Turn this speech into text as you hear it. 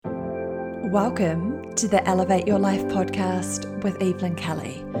Welcome to the Elevate Your Life podcast with Evelyn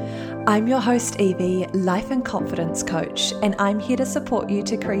Kelly. I'm your host, Evie, life and confidence coach, and I'm here to support you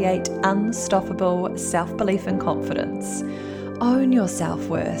to create unstoppable self-belief and confidence, own your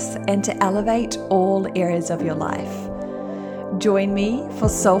self-worth, and to elevate all areas of your life. Join me for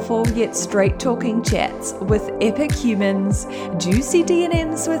soulful yet straight-talking chats with epic humans, juicy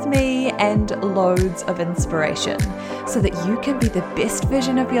DNMs with me, and loads of inspiration so that you can be the best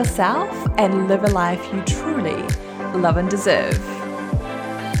version of yourself and live a life you truly love and deserve.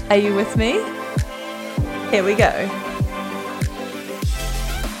 Are you with me? Here we go.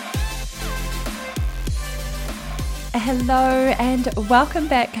 Hello and welcome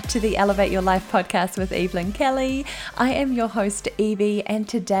back to the Elevate Your Life podcast with Evelyn Kelly. I am your host Evie, and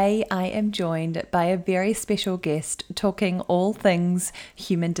today I am joined by a very special guest talking all things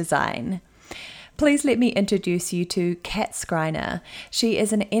human design. Please let me introduce you to Cat Skreiner. She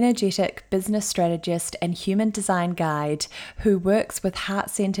is an energetic business strategist and human design guide who works with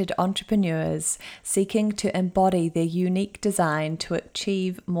heart-centered entrepreneurs seeking to embody their unique design to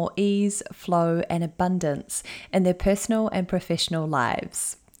achieve more ease, flow, and abundance in their personal and professional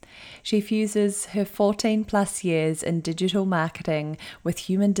lives. She fuses her 14 plus years in digital marketing with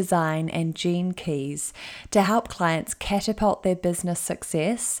human design and gene keys to help clients catapult their business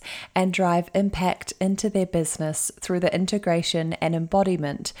success and drive impact into their business through the integration and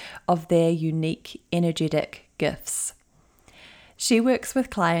embodiment of their unique energetic gifts. She works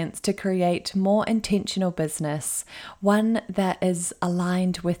with clients to create more intentional business, one that is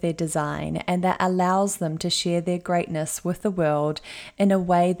aligned with their design and that allows them to share their greatness with the world in a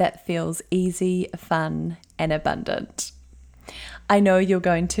way that feels easy, fun, and abundant. I know you're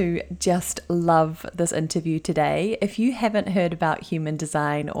going to just love this interview today. If you haven't heard about human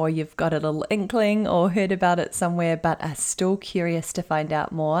design, or you've got a little inkling or heard about it somewhere but are still curious to find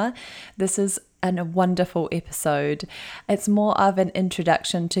out more, this is a wonderful episode. It's more of an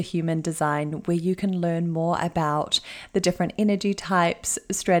introduction to human design where you can learn more about the different energy types,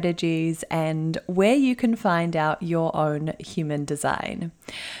 strategies, and where you can find out your own human design.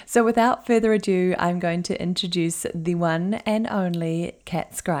 So without further ado, I'm going to introduce the one and only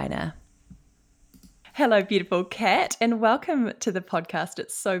Cat Skreiner. Hello, beautiful Cat, and welcome to the podcast.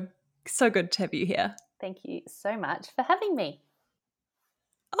 It's so good to have you here. Thank you so much for having me.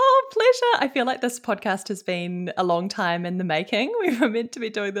 Oh, pleasure. I feel like this podcast has been a long time in the making. We were meant to be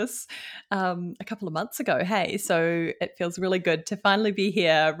doing this a couple of months ago, hey? So it feels really good to finally be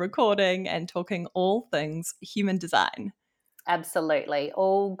here recording and talking all things human design. Absolutely.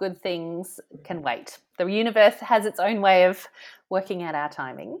 All good things can wait. The universe has its own way of working out our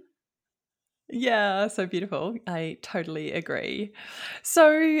timing. Yeah, so beautiful. I totally agree.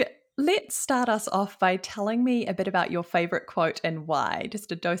 So let's start us off by telling me a bit about your favorite quote and why,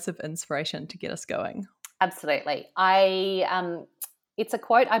 just a dose of inspiration to get us going. Absolutely. It's a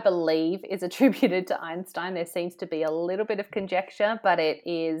quote I believe is attributed to Einstein. There seems to be a little bit of conjecture, but it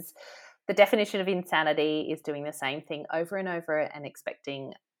is the definition of insanity is doing the same thing over and over and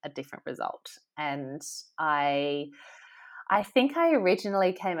expecting a different result. And I think I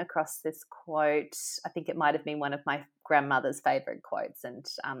originally came across this quote. I think it might have been one of my grandmother's favorite quotes, and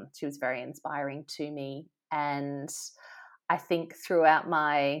she was very inspiring to me. And I think throughout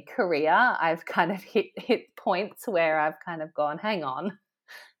my career, I've kind of hit points where I've kind of gone, hang on,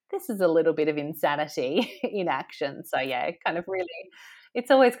 this is a little bit of insanity in action. So yeah,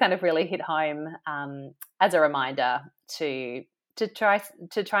 it's always kind of really hit home as a reminder to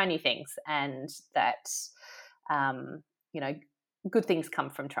try new things, and that good things come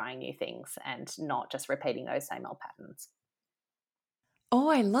from trying new things and not just repeating those same old patterns. Oh,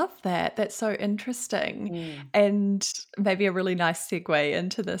 I love that. That's so interesting. And maybe a really nice segue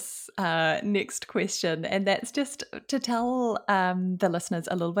into this next question. And that's just to tell the listeners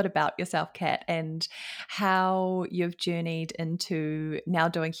a little bit about yourself, Kat, and how you've journeyed into now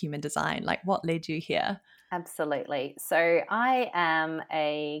doing human design. Like, what led you here? Absolutely. So I am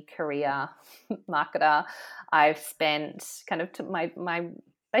a career marketer. I've spent kind of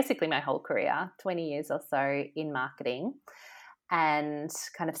basically my whole career, 20 years or so in marketing, and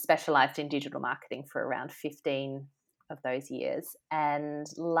kind of specialized in digital marketing for around 15 of those years. And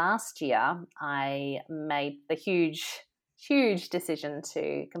last year, I made the huge decision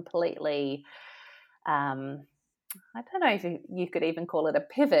to completely, I don't know if you could even call it a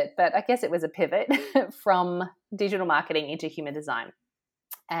pivot, but I guess it was a pivot from digital marketing into human design.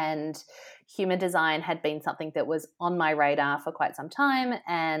 And human design had been something that was on my radar for quite some time.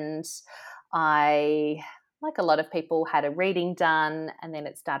 And I, like a lot of people, had a reading done, and then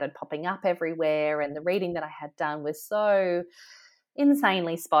it started popping up everywhere. And the reading that I had done was so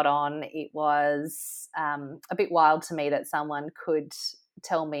insanely spot on. It was a bit wild to me that someone could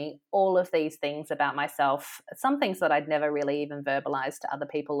tell me all of these things about myself, some things that I'd never really even verbalized to other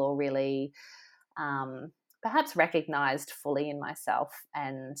people or really perhaps recognized fully in myself.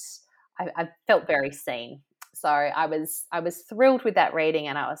 And I felt very seen. So I was thrilled with that reading,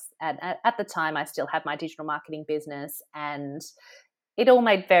 and I was at the time I still had my digital marketing business, and it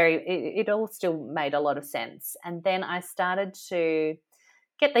all still made a lot of sense. And then I started to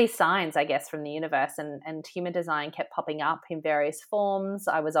get these signs, I guess, from the universe, and human design kept popping up in various forms.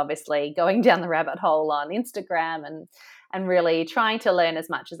 I was obviously going down the rabbit hole on Instagram and really trying to learn as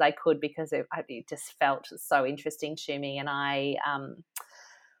much as I could because it just felt so interesting to me. And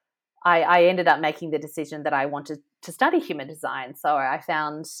I ended up making the decision that I wanted to study human design. So I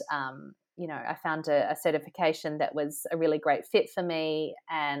found I found a certification that was a really great fit for me.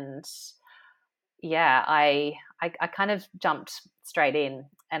 And yeah, I kind of jumped straight in,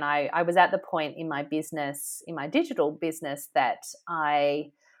 and I was at the point in my business, in my digital business, that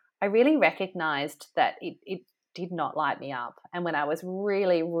I really recognized that it did not light me up. And when I was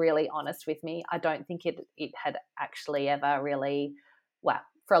really, really honest with me, I don't think it had actually ever really, well,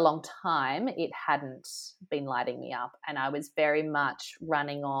 for a long time, it hadn't been lighting me up. And I was very much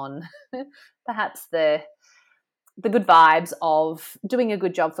running on perhaps the good vibes of doing a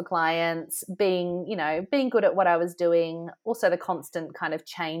good job for clients, being good at what I was doing. Also, the constant kind of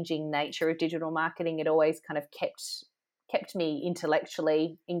changing nature of digital marketing, it always kind of kept me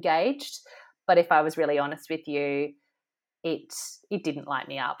intellectually engaged. But if I was really honest with you, it didn't light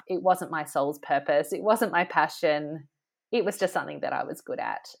me up. It wasn't my soul's purpose. It wasn't my passion. It was just something that I was good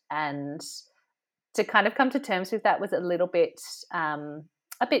at. And to kind of come to terms with that was a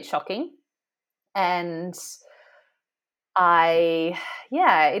bit shocking. And I,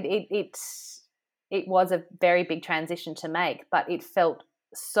 yeah, it was a very big transition to make, but it felt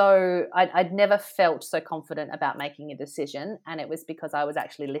so, I'd never felt so confident about making a decision. And it was because I was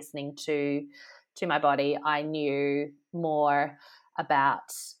actually listening to my body. I knew more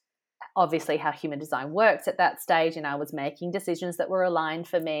about obviously how human design works at that stage, and I was making decisions that were aligned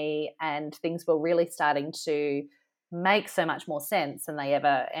for me, and things were really starting to make so much more sense than they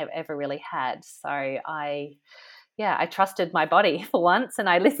ever really had. So I trusted my body for once, and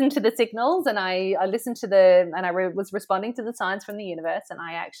I listened to the signals, and I listened to was responding to the signs from the universe. And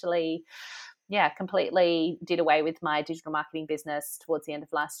I actually, completely did away with my digital marketing business towards the end of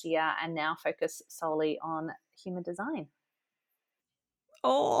last year, and now focus solely on human design.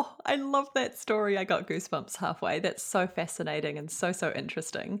 Oh, I love that story. I got goosebumps halfway. That's so fascinating and so, so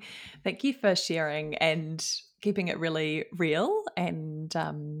interesting. Thank you for sharing and keeping it really real and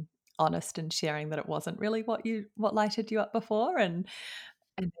honest, and sharing that it wasn't really what lighted you up before. And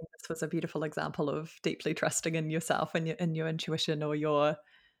this was a beautiful example of deeply trusting in yourself and your intuition, or your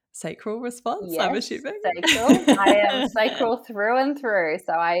sacral response, I'm Yes, assuming. sacral. I am sacral through and through.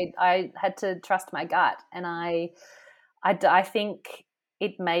 So I had to trust my gut, and I think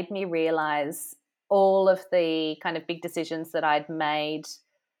it made me realize all of the kind of big decisions that I'd made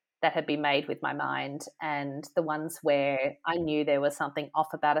that had been made with my mind, and the ones where I knew there was something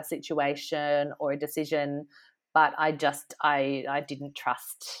off about a situation or a decision, but I didn't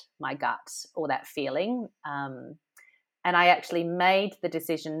trust my gut or that feeling. And I actually made the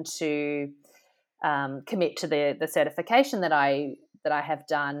decision to commit to the certification that I have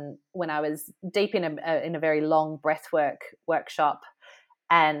done when I was deep in a very long breathwork workshop.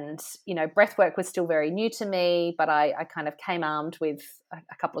 And breathwork was still very new to me, but I kind of came armed with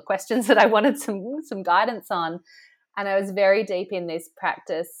a couple of questions that I wanted some guidance on. And I was very deep in this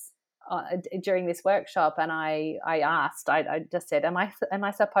practice during this workshop, and I asked, I just said, am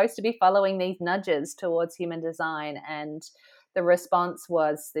I supposed to be following these nudges towards human design? And the response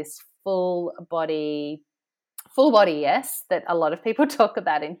was this full body yes, that a lot of people talk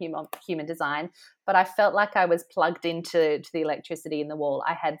about in human design. But I felt like I was plugged into the electricity in the wall.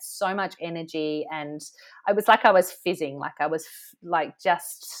 I had so much energy, and I was like I was fizzing, like I was like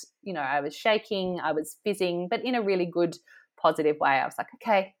just I was shaking, I was fizzing, but in a really good positive way. I was like,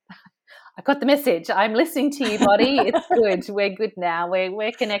 okay, I got the message. I'm listening to you, body. It's good. We're good now.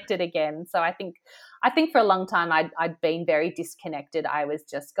 We're connected again. So I think for a long time I'd been very disconnected. I was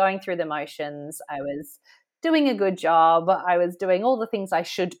just going through the motions. I was doing a good job. I was doing all the things I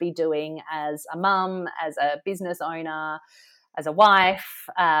should be doing as a mum, as a business owner, as a wife.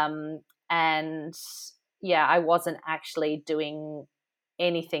 And yeah, I wasn't actually doing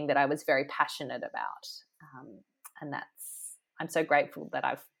anything that I was very passionate about. And I'm so grateful that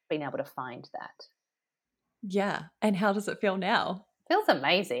I've been able to find that. Yeah. And how does it feel now? feels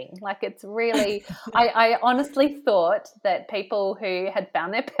amazing. Like it's really, I honestly thought that people who had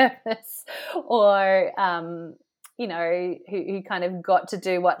found their purpose or, who kind of got to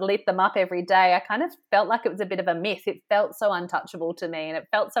do what lit them up every day, I kind of felt like it was a bit of a myth. It felt so untouchable to me and it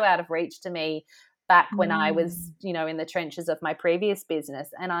felt so out of reach to me back when I was, Mm. in the trenches of my previous business.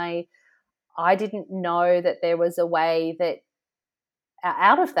 And I didn't know that there was a way that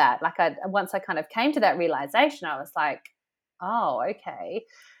out of that, like once I kind of came to that realization, I was like, oh, okay.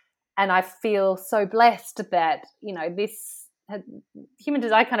 And I feel so blessed that, this human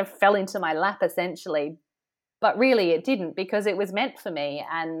design kind of fell into my lap essentially, but really it didn't, because it was meant for me.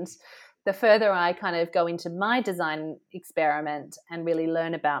 And the further I kind of go into my design experiment and really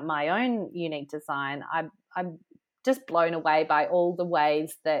learn about my own unique design, I'm just blown away by all the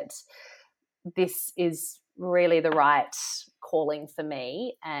ways that this is really the right calling for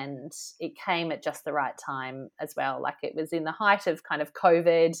me. And it came at just the right time as well. Like it was in the height of kind of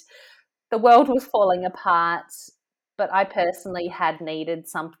COVID, the world was falling apart, but I personally had needed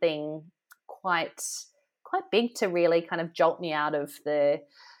something quite quite big to really kind of jolt me out of the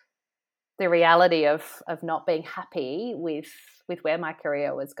reality of not being happy with where my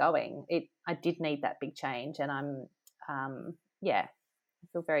career was going. I did need that big change, and I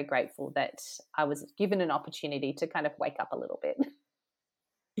feel very grateful that I was given an opportunity to kind of wake up a little bit.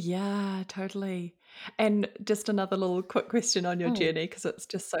 Yeah, totally. And just another little quick question on your Mm. journey, because it's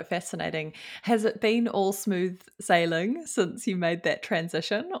just so fascinating. Has it been all smooth sailing since you made that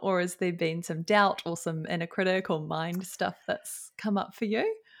transition, or has there been some doubt or some inner critic or mind stuff that's come up for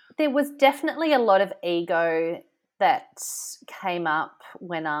you? There was definitely a lot of ego that came up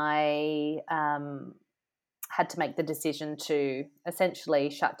when I had to make the decision to essentially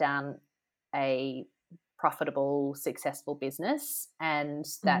shut down a profitable, successful business, and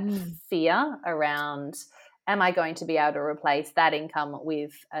that Mm. fear around, am I going to be able to replace that income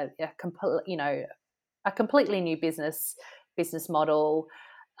with a completely new business model.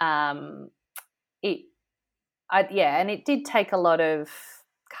 Um, it and it did take a lot of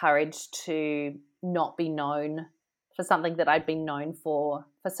courage to not be known for something that I'd been known for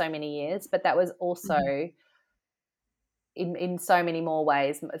so many years, but that was also Mhm. in so many more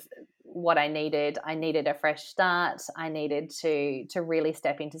ways what I needed. I needed a fresh start. I needed to really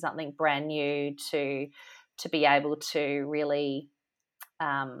step into something brand new, to be able to really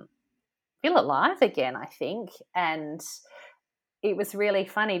um, feel alive again, I think. And it was really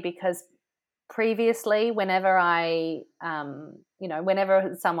funny because previously, whenever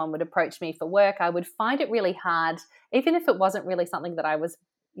someone would approach me for work, I would find it really hard, even if it wasn't really something that I was,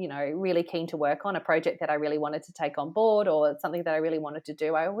 really keen to work on, a project that I really wanted to take on board or something that I really wanted to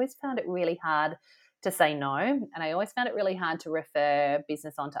do. I always found it really hard to say no. And I always found it really hard to refer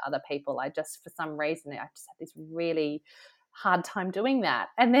business onto other people. For some reason, I just had this really hard time doing that.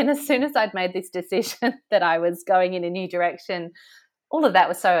 And then as soon as I'd made this decision that I was going in a new direction, all of that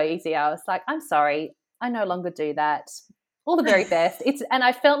was so easy. I was like, I'm sorry, I no longer do that. All the very best. And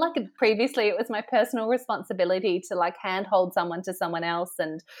I felt like previously it was my personal responsibility to like handhold someone to someone else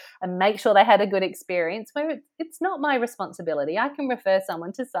and make sure they had a good experience, where it's not my responsibility. I can refer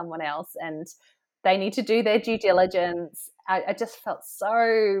someone to someone else and they need to do their due diligence. I just felt so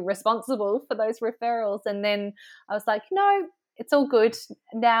responsible for those referrals. And then I was like, no, it's all good.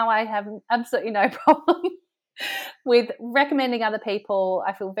 Now I have absolutely no problem with recommending other people.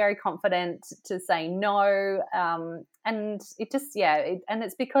 I feel very confident to say no, and it just and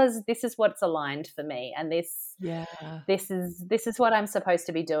it's because this is what's aligned for me, and Yeah. this is what I'm supposed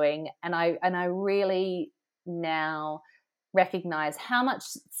to be doing, and I really now recognize how much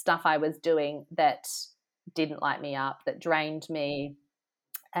stuff I was doing that didn't light me up, that drained me.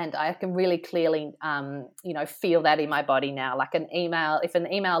 And I can really clearly, feel that in my body now. Like if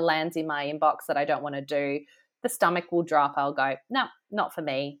an email lands in my inbox that I don't want to do, the stomach will drop. I'll go, no, not for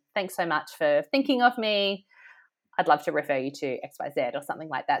me. Thanks so much for thinking of me. I'd love to refer you to XYZ or something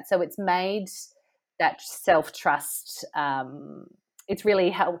like that. So it's made that self-trust. It's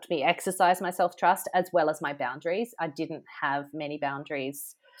really helped me exercise my self-trust as well as my boundaries. I didn't have many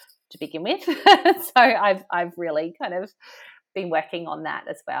boundaries to begin with. So I've really kind of been working on that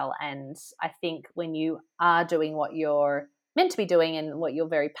as well. And I think when you are doing what you're meant to be doing and what you're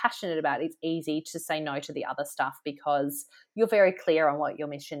very passionate about, it's easy to say no to the other stuff because you're very clear on what your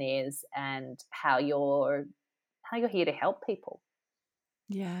mission is and how you're here to help people.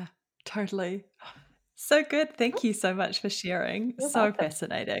 Yeah, totally. So good. Thank you so much for sharing. You're So welcome.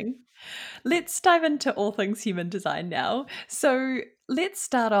 fascinating. Let's dive into all things human design now. So let's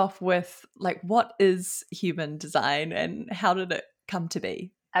start off with like, what is human design and how did it come to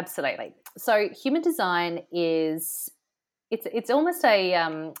be? Absolutely. So human design is it's almost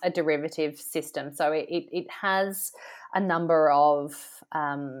a derivative system. So it has a number of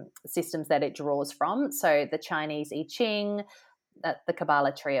systems that it draws from. So the Chinese I Ching, the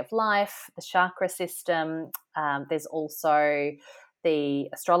Kabbalah tree of life, the chakra system. There's also the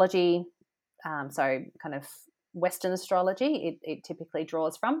astrology, so kind of Western astrology. It typically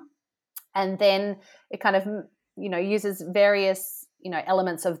draws from, and then it kind of uses various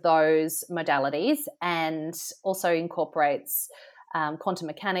elements of those modalities, and also incorporates quantum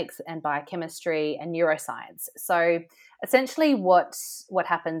mechanics and biochemistry and neuroscience. So essentially what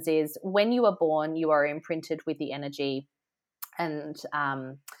happens is, when you are born, you are imprinted with the energy and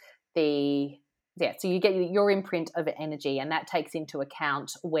the so you get your imprint of energy, and that takes into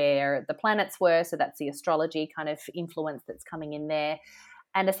account where the planets were. So that's the astrology kind of influence that's coming in there.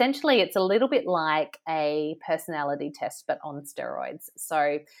 And essentially, it's a little bit like a personality test, but on steroids.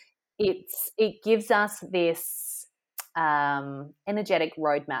 So it gives us this energetic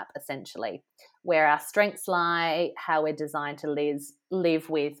roadmap, essentially, where our strengths lie, how we're designed to live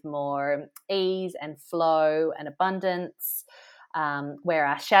with more ease and flow and abundance, where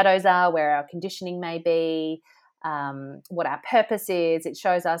our shadows are, where our conditioning may be, what our purpose is. It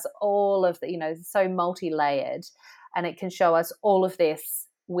shows us all of the, so multi-layered, and it can show us all of this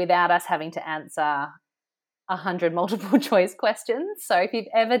without us having to answer 100 multiple choice questions. So if you've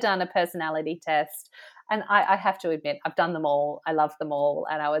ever done a personality test, and I have to admit, I've done them all. I love them all.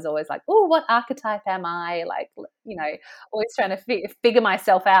 And I was always like, oh, what archetype am I? Like, always trying to figure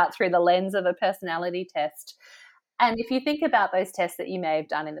myself out through the lens of a personality test. And if you think about those tests that you may have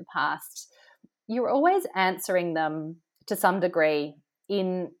done in the past, you're always answering them to some degree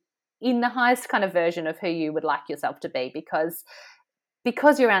in the highest kind of version of who you would like yourself to be,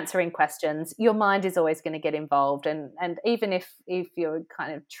 because you're answering questions, your mind is always going to get involved. And even if you're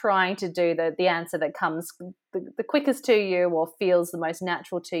kind of trying to do the answer that comes the quickest to you or feels the most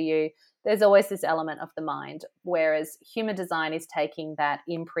natural to you, there's always this element of the mind. Whereas human design is taking that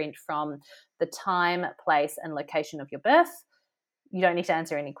imprint from the time, place, and location of your birth. You don't need to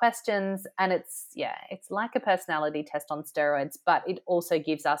answer any questions. And it's like a personality test on steroids, but it also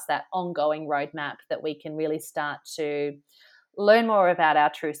gives us that ongoing roadmap that we can really start to learn more about our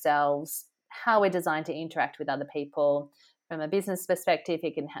true selves, how we're designed to interact with other people. From a business perspective,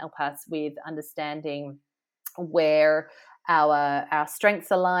 it can help us with understanding where our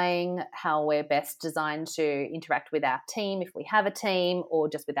strengths are lying, how we're best designed to interact with our team, if we have a team, or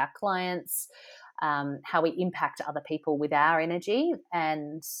just with our clients, how we impact other people with our energy,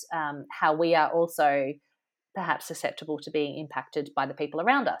 and how we are also perhaps susceptible to being impacted by the people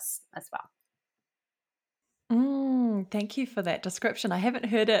around us as well. Thank you for that description. I haven't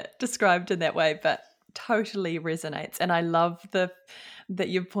heard it described in that way, but totally resonates. And I love that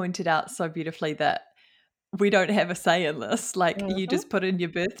you've pointed out so beautifully that we don't have a say in this. Like, you just put in your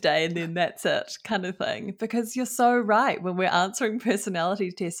birthday and then that's it, kind of thing. Because you're so right. When we're answering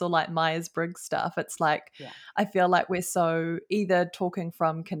personality tests or like Myers-Briggs stuff, it's like, I feel like we're so either talking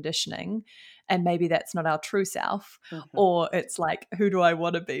from conditioning, and maybe that's not our true self, or it's like, who do I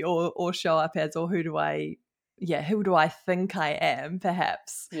want to be or show up as, or who do I think I am,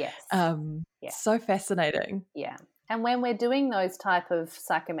 perhaps. Yes. So fascinating. Yeah. And when we're doing those type of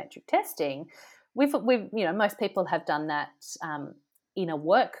psychometric testing, we've most people have done that in a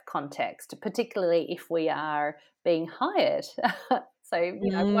work context, particularly if we are being hired. So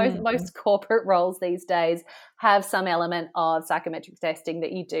most corporate roles these days have some element of psychometric testing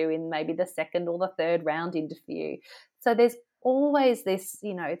that you do in maybe the second or the third round interview. So there's always this,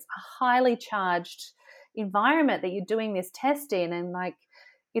 it's a highly charged environment that you're doing this test in, and like,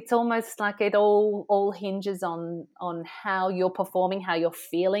 it's almost like it all hinges on how you're performing, how you're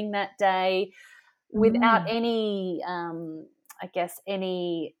feeling that day, without any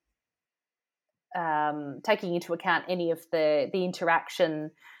taking into account any of the interaction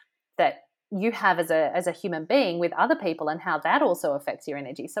that you have as a human being with other people, and how that also affects your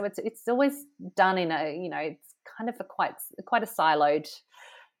energy. So it's always done in a it's kind of quite a siloed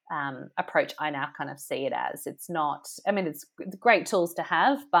approach. I now kind of see it as. It's not, I mean, it's great tools to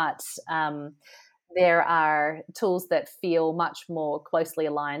have, but there are tools that feel much more closely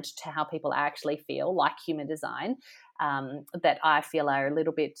aligned to how people actually feel, like human design, that I feel are a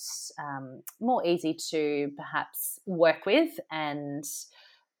little bit more easy to perhaps work with, and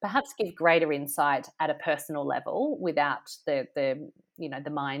perhaps give greater insight at a personal level without the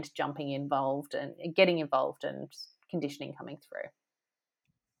mind jumping involved and getting involved and conditioning coming through.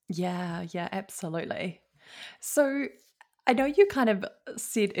 Yeah, absolutely. So I know you kind of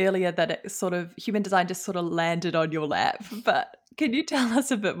said earlier that it sort of, human design just sort of landed on your lap, but Can you tell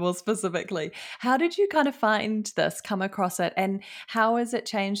us a bit more specifically? How did you kind of find this, come across it, and how has it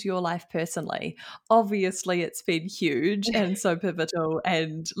changed your life personally? Obviously, it's been huge and so pivotal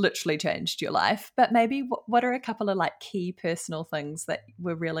and literally changed your life. But maybe what are a couple of like key personal things that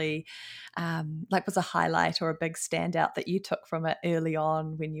were really like was a highlight or a big standout that you took from it early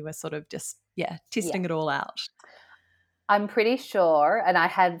on when you were sort of just, yeah, Yeah. testing it all out? I'm pretty sure, and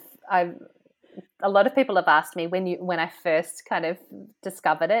I've a lot of people have asked me when I first kind of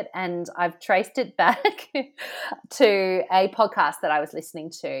discovered it, and I've traced it back to a podcast that I was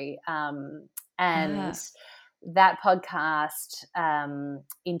listening to, and Ah, that podcast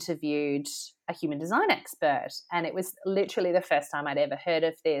interviewed a human design expert, and it was literally the first time I'd ever heard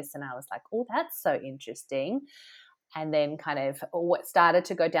of this, and I was like, "Oh, that's so interesting." And then kind of what started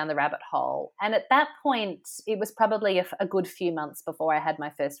to go down the rabbit hole. And at that point, it was probably a good few months before I had my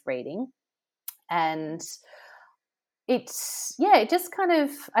first reading. And it just kind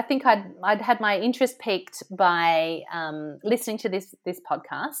of, I think I'd had my interest piqued by listening to this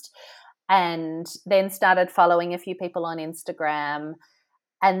podcast, and then started following a few people on Instagram,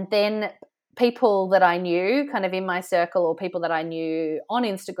 and then people that I knew kind of in my circle or people that I knew on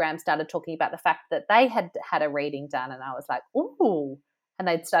Instagram started talking about the fact that they had had a reading done, and I was like, ooh. And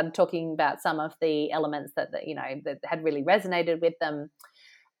they'd started talking about some of the elements that that had really resonated with them.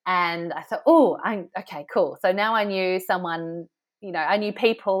 And I thought, oh, okay, cool. So now I knew someone, I knew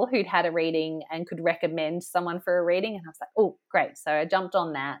people who'd had a reading and could recommend someone for a reading. And I was like, oh, great. So I jumped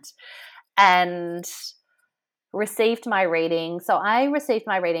on that and received my reading. So I received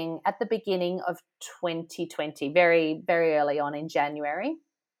my reading at the beginning of 2020, very, very early on in January.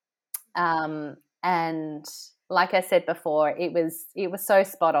 And like I said before, it was so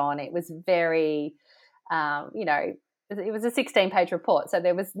spot on. It was very, it was a 16-page report, so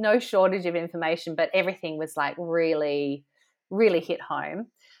there was no shortage of information, but everything was like really, really hit home.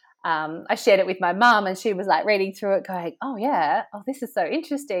 I shared it with my mum, and she was like reading through it, going, "Oh yeah, oh this is so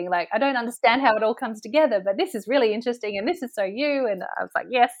interesting. Like I don't understand how it all comes together, but this is really interesting, and this is so you." And I was like,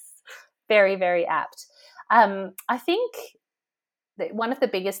 "Yes, very, very apt." I think that one of the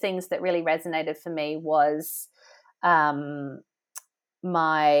biggest things that really resonated for me was um,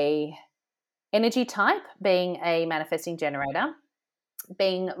 my energy type, being a manifesting generator,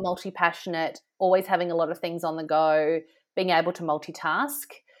 being multi-passionate, always having a lot of things on the go, being able to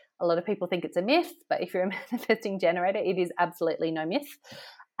multitask. A lot of people think it's a myth, but if you're a manifesting generator, it is absolutely no myth.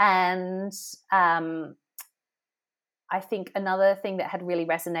 And I think another thing that had really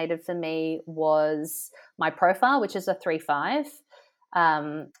resonated for me was my profile, which is a 3-5.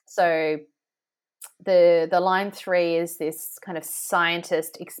 So the line 3 is this kind of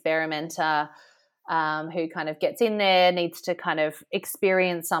scientist experimenter who kind of gets in there, needs to kind of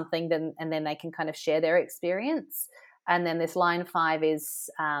experience something, and then they can kind of share their experience. And then this line 5 is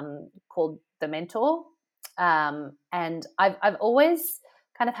called the mentor. And I've always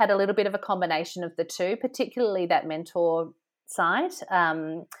kind of had a little bit of a combination of the two, particularly that mentor side.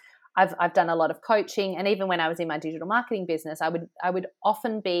 I've done a lot of coaching, and even when I was in my digital marketing business, I would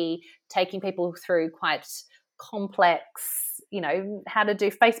often be taking people through quite complex, how to do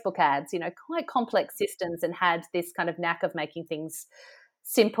Facebook ads, quite complex systems, and had this kind of knack of making things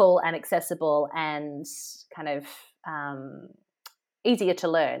simple and accessible and kind of easier to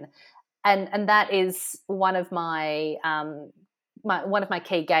learn. And that is one of my one of my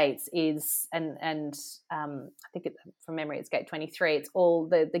key gates is, and I think from memory it's gate 23. It's all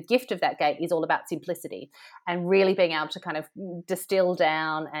the gift of that gate is all about simplicity and really being able to kind of distill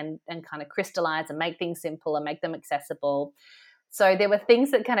down and kind of crystallize and make things simple and make them accessible. So there were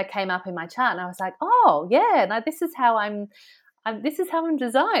things that kind of came up in my chart, and I was like, oh yeah, no, this is how I'm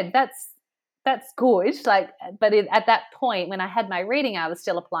designed. That's good. Like, but at that point when I had my reading, I was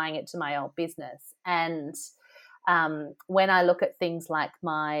still applying it to my old business. And when I look at things like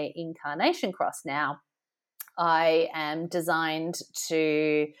my incarnation cross now, I am designed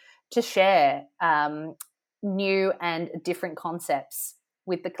to share new and different concepts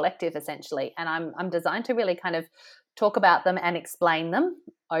with the collective, essentially. And I'm designed to really kind of talk about them and explain them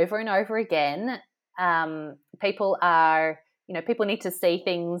over and over again. People are, people need to see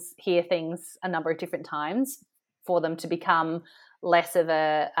things, hear things a number of different times for them to become less of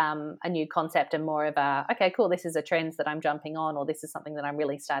a new concept and more of a, okay, cool, this is a trend that I'm jumping on, or this is something that I'm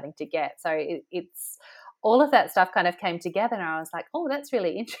really starting to get. So it's all of that stuff kind of came together, and I was like, oh, that's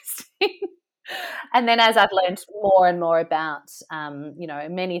really interesting. And then as I've learned more and more about,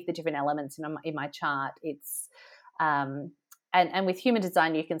 many of the different elements in my chart, it's and with human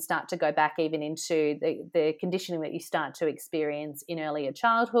design, you can start to go back even into the conditioning that you start to experience in earlier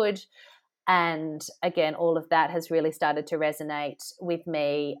childhood. And again, all of that has really started to resonate with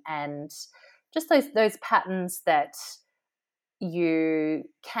me, and just those patterns that you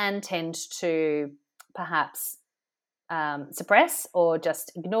can tend to perhaps suppress or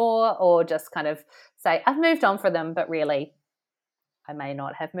just ignore, or just kind of say, I've moved on from them, but really I may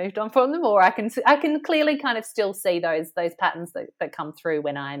not have moved on from them, or I can clearly kind of still see those patterns that come through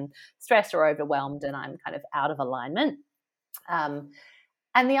when I'm stressed or overwhelmed and I'm kind of out of alignment.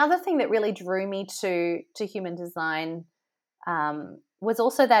 And the other thing that really drew me to human design was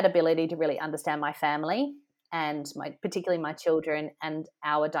also that ability to really understand my family and particularly my children and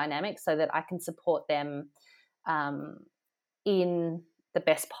our dynamics, so that I can support them in the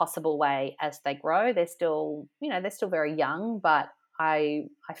best possible way as they grow. They're still very young, but I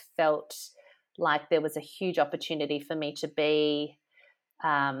felt like there was a huge opportunity for me to be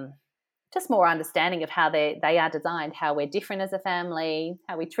just more understanding of how they are designed, how we're different as a family,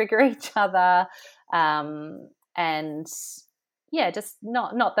 how we trigger each other, and yeah, just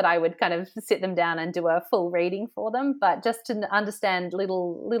not that I would kind of sit them down and do a full reading for them, but just to understand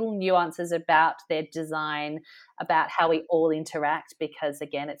little nuances about their design, about how we all interact, because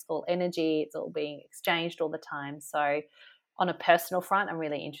again, it's all energy, it's all being exchanged all the time. So on a personal front, I'm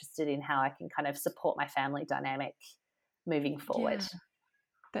really interested in how I can kind of support my family dynamic moving forward. Yeah,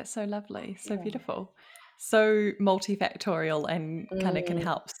 that's so lovely, so Yeah. beautiful. So multifactorial and kind of can Mm,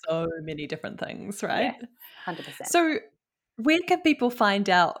 help so many different things, right? yes, 100%. So where can people find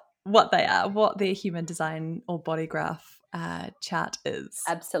out what they are, what their human design or body graph chart is?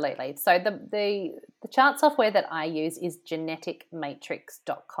 Absolutely. So the chart software that I use is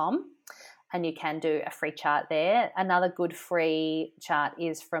geneticmatrix.com, and you can do a free chart there. Another good free chart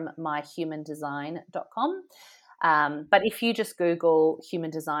is from myhumandesign.com. But if you just Google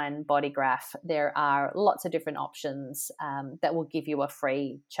human design body graph, there are lots of different options that will give you a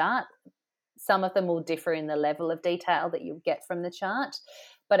free chart. Some of them will differ in the level of detail that you get from the chart,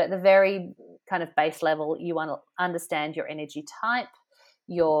 but at the very kind of base level, you want to understand your energy type,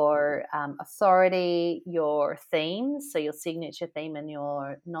 your authority, your themes, so your signature theme and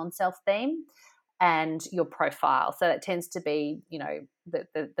your non-self theme, and your profile. So that tends to be,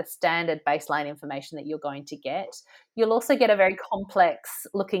 the standard baseline information that you're going to get. You'll also get a very complex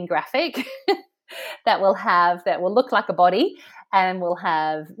looking graphic that will look like a body and will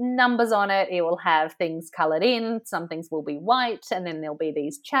have numbers on it. It will have things colored in. Some things will be white, and then there'll be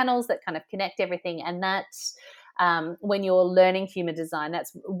these channels that kind of connect everything. And that's when you're learning human design,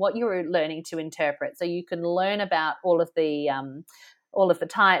 that's what you're learning to interpret. So you can learn about all of the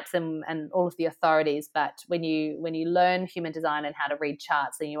types and all of the authorities, but when you learn human design and how to read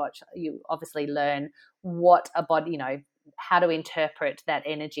charts, then you obviously learn what a body, how to interpret that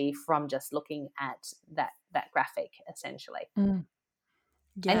energy from just looking at that graphic, essentially. Mm,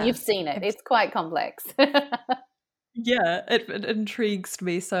 And yeah. you've seen it; it's quite complex. Yeah, it intrigues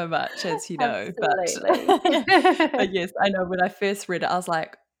me so much, as you know, but Absolutely. but yes, I know when I first read it, I was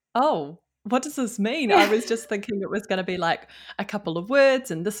like, "Oh, what does this mean?" I was just thinking it was gonna be like a couple of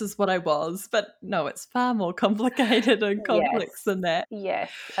words and this is what I was, but no, it's far more complicated and complex Yes, than that.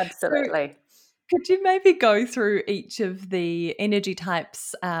 yes, So absolutely. could you maybe go through each of the energy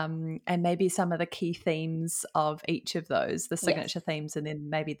types, and maybe some of the key themes of each of those, the Yes. signature themes and then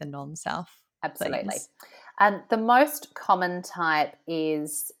maybe the non-self Absolutely. themes? The most common type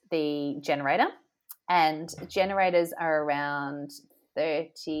is the generator, and generators are around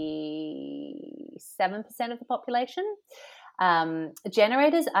 37% of the population.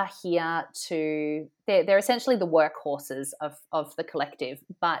 Generators are here they're essentially the workhorses of the collective,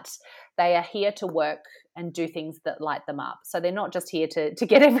 but they are here to work and do things that light them up. So they're not just here to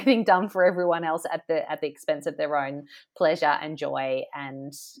get everything done for everyone else at the expense of their own pleasure and joy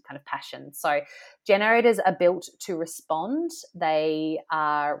and kind of passion. So generators are built to respond. They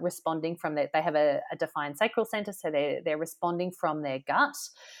are responding from they have a defined sacral center, so they're responding from their gut,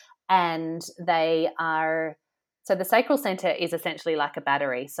 and they are. So the sacral center is essentially like a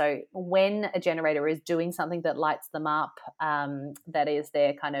battery. So when a generator is doing something that lights them up, that is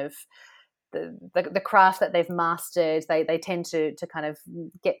their kind of the craft that they've mastered, they tend to kind of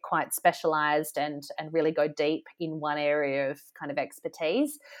get quite specialized and really go deep in one area of kind of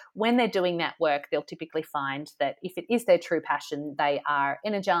expertise. When they're doing that work, they'll typically find that if it is their true passion, they are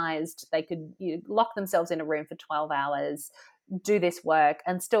energized. They could lock themselves in a room for 12 hours, do this work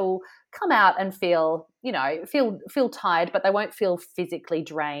and still come out and feel tired, but they won't feel physically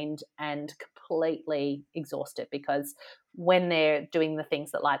drained and completely exhausted, because when they're doing the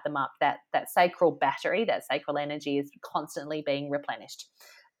things that light them up, that sacral battery, that sacral energy is constantly being replenished.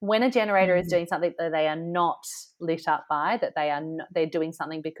 when a generator is doing something that they are not lit up by, that they're doing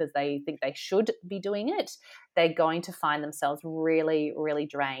something because they think they should be doing it, they're going to find themselves really, really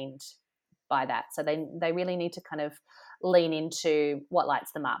drained by that. So they really need to kind of lean into what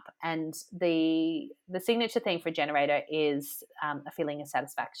lights them up. And the signature theme for a generator is a feeling of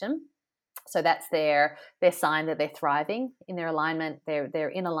satisfaction. So that's their sign that they're thriving in their alignment. They're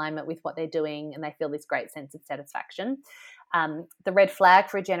in alignment with what they're doing, and they feel this great sense of satisfaction. The red flag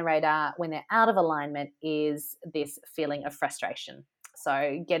for a generator when they're out of alignment is this feeling of frustration.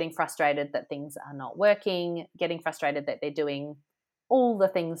 So getting frustrated that things are not working, getting frustrated that they're doing all the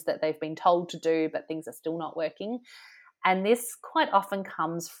things that they've been told to do, but things are still not working. And this quite often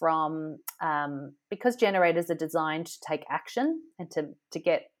comes from because generators are designed to take action and to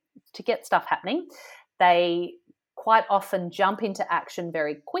get stuff happening. They quite often jump into action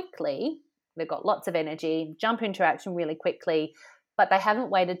very quickly. They've got lots of energy, jump into action really quickly, but they haven't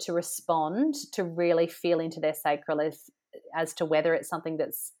waited to respond, to really feel into their sacral as to whether it's something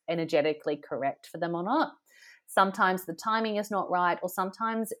that's energetically correct for them or not. Sometimes the timing is not right, or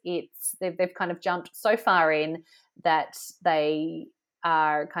sometimes they've kind of jumped so far in that they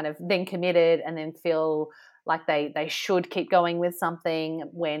are kind of then committed and then feel like they should keep going with something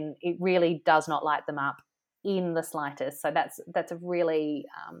when it really does not light them up in the slightest. So that's a really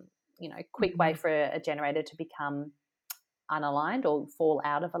quick way for a generator to become unaligned or fall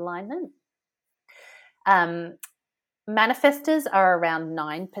out of alignment. Manifestors are around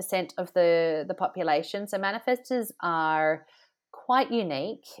 9% of the population. So manifestors are quite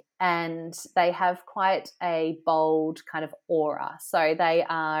unique, and they have quite a bold kind of aura. So they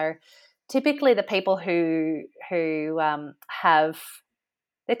are typically the people they're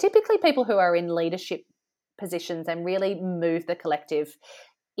typically people who are in leadership positions and really move the collective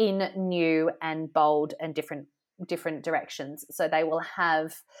in new and bold and different directions. So they will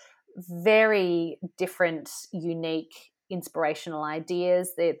have very different, unique, inspirational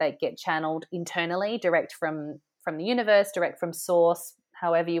ideas that get channeled internally, direct from the universe, direct from source,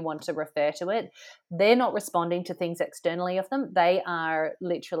 however you want to refer to it. They're not responding to things externally of them. They are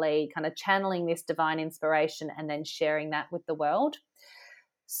literally kind of channeling this divine inspiration and then sharing that with the world.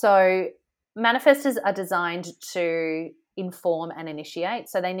 So manifestors are designed to inform and initiate.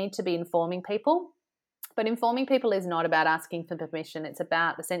 So they need to be informing people. But informing people is not about asking for permission. It's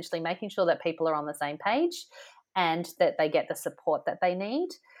about essentially making sure that people are on the same page and that they get the support that they need.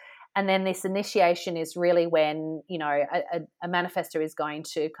 And then this initiation is really when, a manifestor is going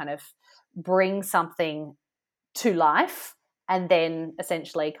to kind of bring something to life and then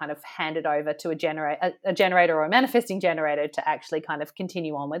essentially kind of hand it over to a generator or a manifesting generator to actually kind of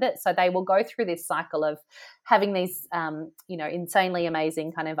continue on with it. So they will go through this cycle of having these, insanely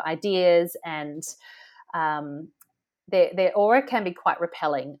amazing kind of ideas, and their aura can be quite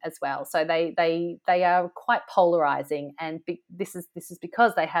repelling as well. So they are quite polarizing, and this is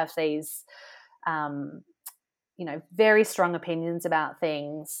because they have these, very strong opinions about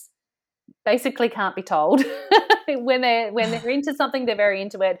things. Basically, can't be told. when they're into something, they're very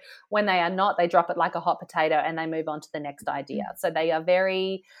into it. When they are not, they drop it like a hot potato and they move on to the next idea. So they are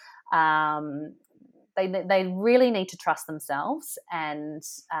very. They really need to trust themselves, and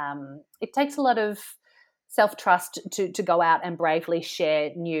it takes a lot of self-trust to go out and bravely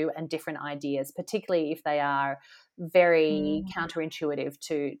share new and different ideas, particularly if they are very counterintuitive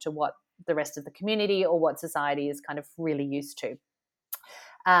to what the rest of the community or what society is kind of really used to.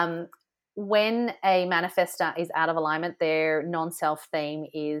 When a manifestor is out of alignment, their non-self theme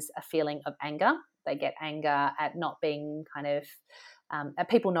is a feeling of anger. They get anger at not being kind of at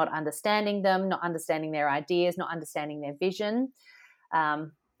people not understanding them, not understanding their ideas, not understanding their vision.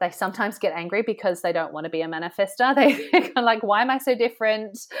 They sometimes get angry because they don't want to be a manifestor. They're kind of like, why am I so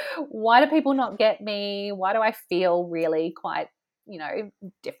different? Why do people not get me? Why do I feel really quite,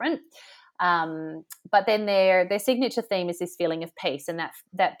 different? But then their signature theme is this feeling of peace, and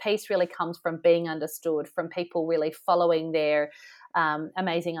that peace really comes from being understood, from people really following their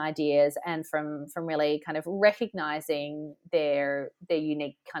amazing ideas, and from really kind of recognizing their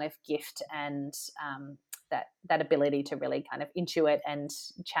unique kind of gift and that ability to really kind of intuit and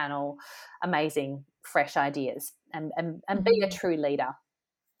channel amazing fresh ideas and be a true leader.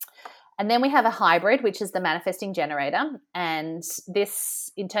 And then we have a hybrid, which is the manifesting generator. And this,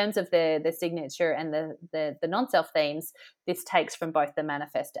 in terms of the signature and the non-self themes, this takes from both the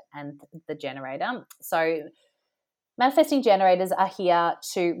manifestor and the generator. So manifesting generators are here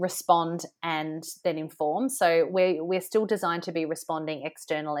to respond and then inform. So we're still designed to be responding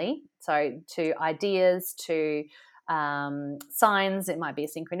externally, so to ideas, to signs. It might be a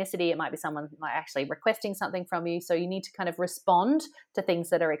synchronicity. It might be someone like actually requesting something from you. So you need to kind of respond to things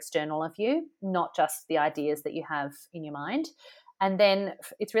that are external of you, not just the ideas that you have in your mind. And then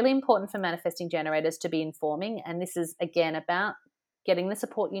it's really important for manifesting generators to be informing. And this is, again, about getting the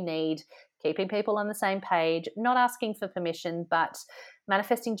support you need, keeping people on the same page, not asking for permission, but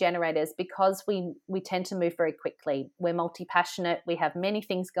manifesting generators, because we tend to move very quickly. We're multi-passionate. We have many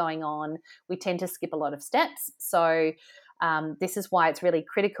things going on. We tend to skip a lot of steps. So this is why it's really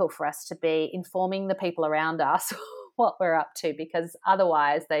critical for us to be informing the people around us what we're up to, because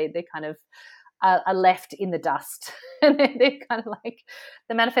otherwise they kind of are left in the dust. And they're kind of like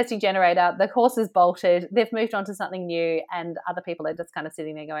the manifesting generator, the horse is bolted, they've moved on to something new, and other people are just kind of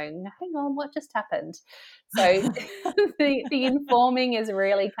sitting there going, hang on, what just happened? So the informing is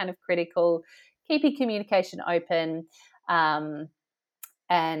really kind of critical, keeping communication open, and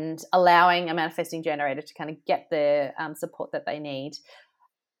allowing a manifesting generator to kind of get the support that they need.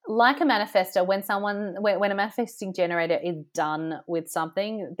 Like a manifestor, when a manifesting generator is done with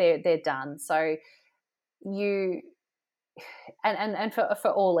something, they're done. So you and for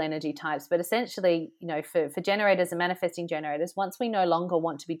all energy types, but essentially, for generators and manifesting generators, once we no longer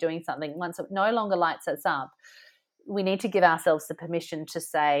want to be doing something, once it no longer lights us up, we need to give ourselves the permission to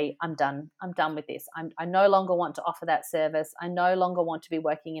say, I'm done with this. I no longer want to offer that service. I no longer want to be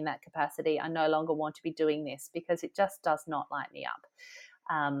working in that capacity. I no longer want to be doing this, because it just does not light me up.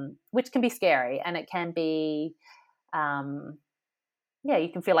 Which can be scary, and it can be, you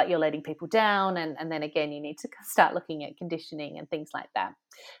can feel like you're letting people down, and then again, you need to start looking at conditioning and things like that.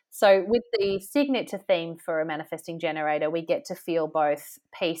 So with the signature theme for a manifesting generator, we get to feel both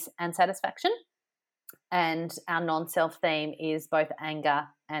peace and satisfaction, and our non-self theme is both anger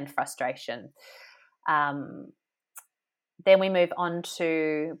and frustration. Then we move on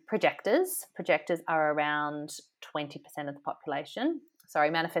to projectors. Projectors are around 20% of the population. Sorry,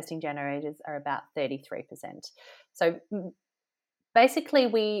 manifesting generators are about 33%. So basically,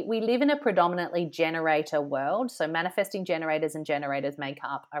 we live in a predominantly generator world. So manifesting generators and generators make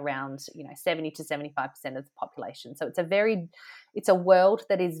up around 70 to 75% of the population. So it's a world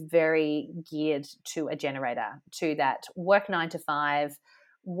that is very geared to a generator, to that work 9 to 5,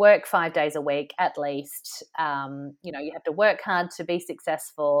 work 5 days a week at least. You have to work hard to be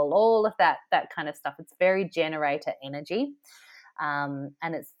successful. All of that kind of stuff. It's very generator energy, and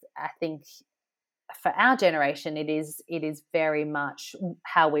it's, I think, for our generation, it is very much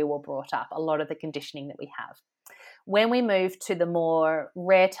how we were brought up. A lot of the conditioning that we have. When we move to the more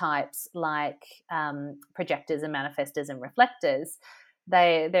rare types like projectors and manifestors and reflectors,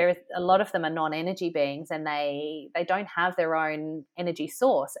 a lot of them are non-energy beings, and they don't have their own energy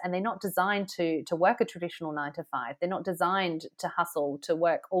source, and they're not designed to work a traditional 9 to 5. They're not designed to hustle, to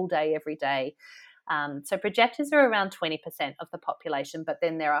work all day every day. So projectors are around 20% of the population, but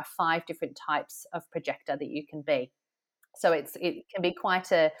then there are 5 different types of projector that you can be. So it can be quite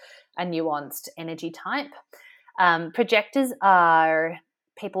a nuanced energy type. Projectors are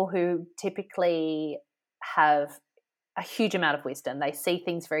people who typically have a huge amount of wisdom. They see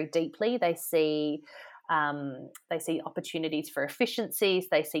things very deeply. They see opportunities for efficiencies.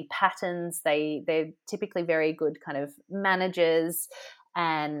 They see patterns. They're typically very good kind of managers,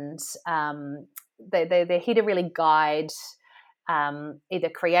 and they're here to really guide either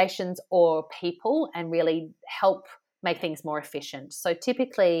creations or people, and really help make things more efficient. So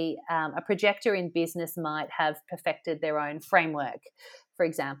typically, a projector in business might have perfected their own framework, for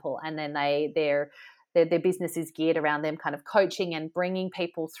example, and then their business is geared around them kind of coaching and bringing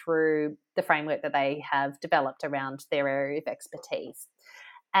people through the framework that they have developed around their area of expertise.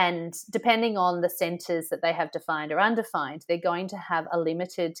 And depending on the centers that they have defined or undefined, they're going to have a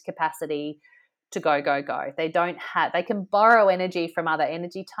limited capacity to go. They can borrow energy from other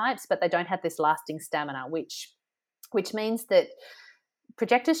energy types, but they don't have this lasting stamina, which means that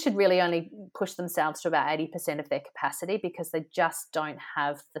projectors should really only push themselves to about 80% of their capacity, because they just don't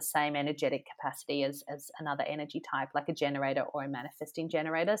have the same energetic capacity as another energy type, like a generator or a manifesting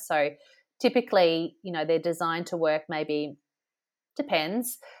generator. So typically, they're designed to work, maybe,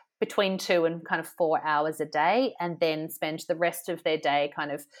 depends, between 2 and kind of 4 hours a day, and then spend the rest of their day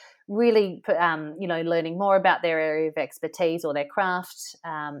kind of really, learning more about their area of expertise or their craft,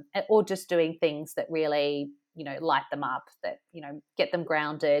 or just doing things that really, light them up, that, get them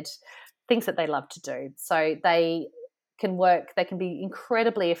grounded, things that they love to do. So they can be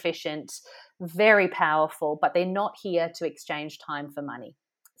incredibly efficient, very powerful, but they're not here to exchange time for money.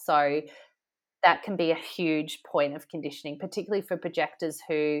 So that can be a huge point of conditioning, particularly for projectors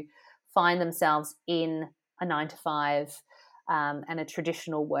who find themselves in a 9 to 5 and a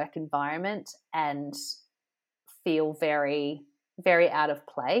traditional work environment, and feel very, very out of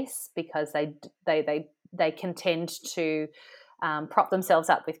place because they can tend to prop themselves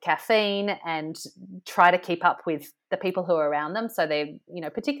up with caffeine and try to keep up with the people who are around them. So they,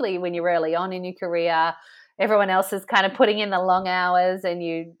 particularly when you're early on in your career, everyone else is kind of putting in the long hours, and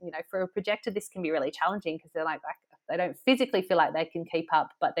for a projector, this can be really challenging because they're like they don't physically feel like they can keep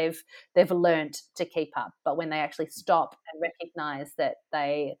up, but they've learned to keep up. But when they actually stop and recognize that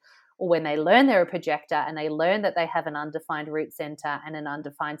or when they learn they're a projector and they learn that they have an undefined root center and an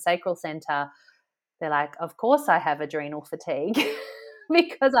undefined sacral center, they're like, of course I have adrenal fatigue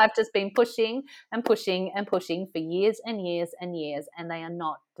because I've just been pushing and pushing and pushing for years and years and years, and they are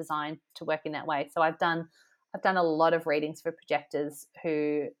not designed to work in that way. So I've done a lot of readings for projectors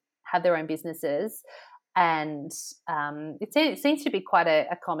who have their own businesses, and it seems to be quite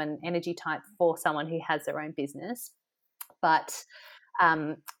a common energy type for someone who has their own business. But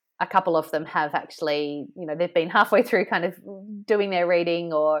a couple of them have actually, they've been halfway through kind of doing their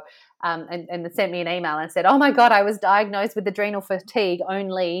reading and sent me an email and said, oh my God, I was diagnosed with adrenal fatigue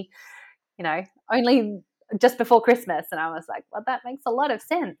only just before Christmas. And I was like, well, that makes a lot of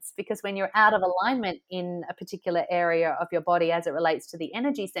sense, because when you're out of alignment in a particular area of your body as it relates to the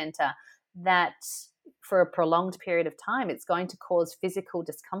energy center, that for a prolonged period of time, it's going to cause physical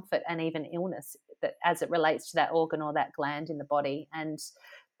discomfort and even illness that as it relates to that organ or that gland in the body. And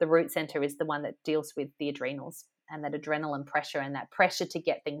the root center is the one that deals with the adrenals and that adrenaline pressure and that pressure to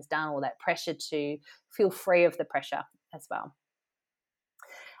get things done, or that pressure to feel free of the pressure as well.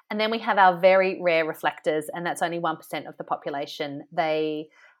 And then we have our very rare reflectors, and that's only 1% of the population. They,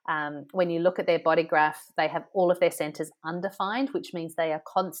 when you look at their body graph, they have all of their centers undefined, which means they are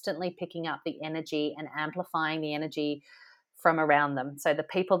constantly picking up the energy and amplifying the energy from around them. So the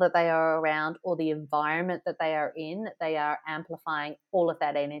people that they are around or the environment that they are in, they are amplifying all of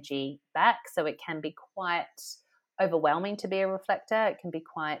that energy back. So it can be quite overwhelming to be a reflector. It can be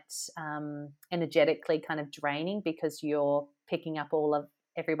quite energetically kind of draining because you're picking up all of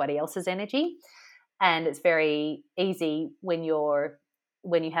everybody else's energy. And it's very easy when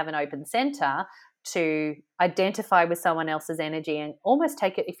you have an open center to identify with someone else's energy and almost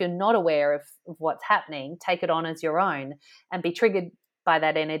take it, if you're not aware of what's happening, take it on as your own and be triggered by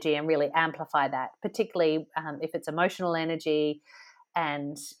that energy and really amplify that, particularly if it's emotional energy.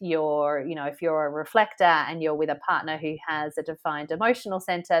 And if you're a reflector and you're with a partner who has a defined emotional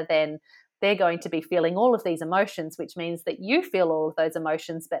center, then they're going to be feeling all of these emotions, which means that you feel all of those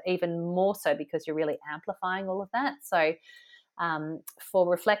emotions, but even more so because you're really amplifying all of that. So for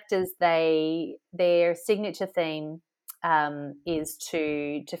reflectors, their signature theme is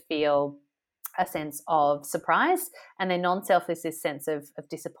to feel a sense of surprise, and their non-self is this sense of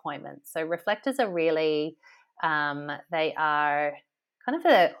disappointment. So reflectors are really they are kind of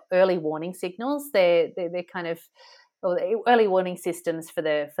the early warning signals. They're kind of early warning systems for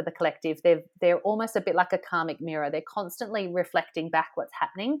the collective. They're almost a bit like a karmic mirror. They're constantly reflecting back what's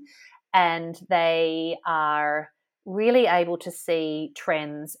happening, and they are really able to see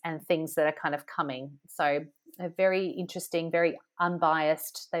trends and things that are kind of coming. So they're very interesting, very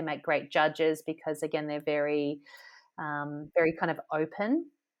unbiased. They make great judges because, again, they're very, very kind of open.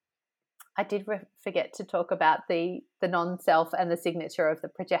 I did forget to talk about the non-self and the signature of the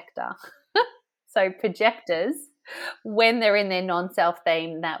projector. So projectors, when they're in their non-self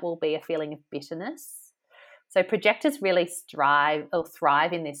theme, that will be a feeling of bitterness. So projectors really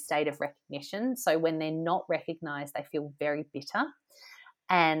thrive in this state of recognition. So when they're not recognized, they feel very bitter.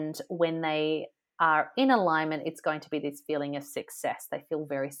 And when they are in alignment, it's going to be this feeling of success. They feel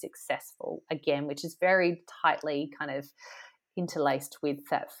very successful, again, which is very tightly kind of interlaced with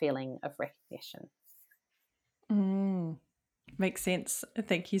that feeling of recognition. Makes sense.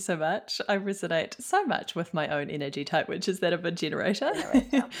 Thank you so much. I resonate so much with my own energy type, which is that of a generator.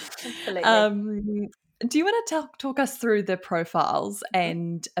 Absolutely. Do you want to talk us through the profiles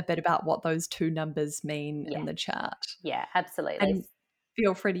and a bit about what those two numbers mean in the chart? Yeah, absolutely. And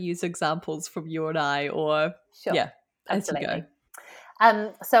feel free to use examples from you and I, or as you go.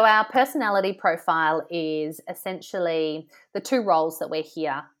 So our personality profile is essentially the two roles that we're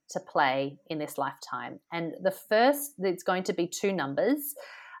here to play in this lifetime. And the first, it's going to be two numbers.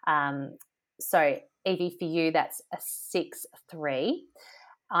 So Evie, for you, that's a 6-3.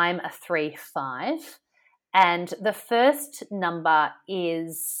 I'm a 3-5. And the first number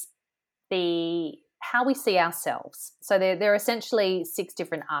is how we see ourselves. So there are essentially 6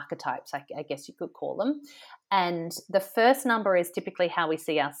 different archetypes, I guess you could call them. And the first number is typically how we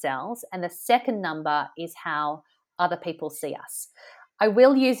see ourselves, and the second number is how other people see us. I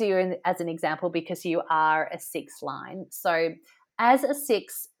will use you as an example because you are a 6 line. So as a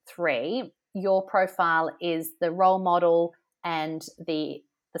 6-3, your profile is the role model and the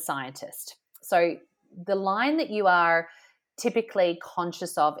scientist. So the line that you are typically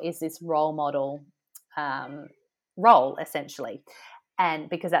conscious of is this role model role, essentially, and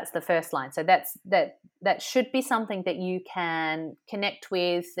because that's the first line. So that should be something that you can connect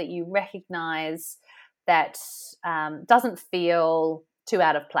with, that you recognize, that doesn't feel too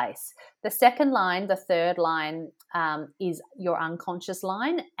out of place. The second line, the third line, is your unconscious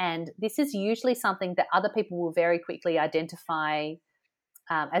line, and this is usually something that other people will very quickly identify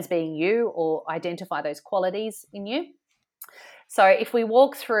as being you, or identify those qualities in you. So if we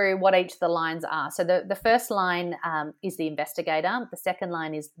walk through what each of the lines are, so the first line is the investigator, the second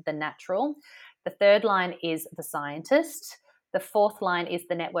line is the natural, the third line is the scientist, the fourth line is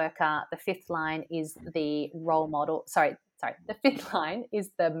the networker, the fifth line is the role model, the fifth line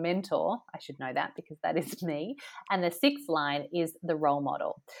is the mentor, I should know that because that is me, and the sixth line is the role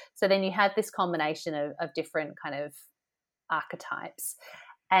model. So then you have this combination of different kind of archetypes.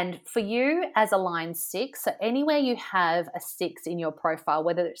 And for you as a line 6, so anywhere you have a 6 in your profile,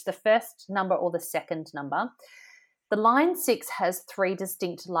 whether it's the first number or the second number, the line 6 has 3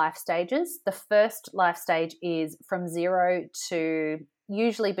 distinct life stages. The first life stage is from 0 to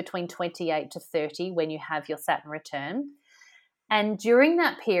usually between 28 to 30 when you have your Saturn return. And during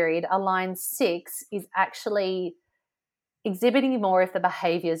that period, a line 6 is actually exhibiting more of the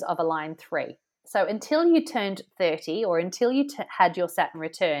behaviors of a line 3. So until you turned 30, or until you had your Saturn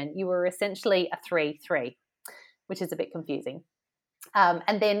return, you were essentially a 3-3, which is a bit confusing.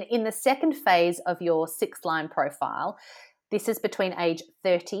 And then in the second phase of your 6th line profile, this is between age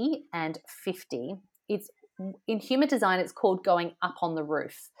 30 and 50. It's in human design, it's called going up on the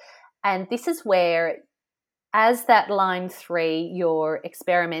roof. And this is where, as that line 3, you're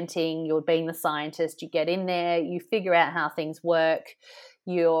experimenting, you're being the scientist, you get in there, you figure out how things work,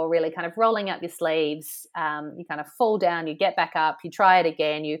 you're really kind of rolling up your sleeves, you kind of fall down, you get back up, you try it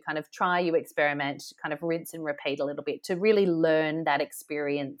again, you kind of try, you experiment, kind of rinse and repeat a little bit to really learn that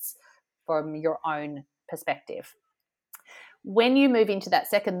experience from your own perspective. When you move into that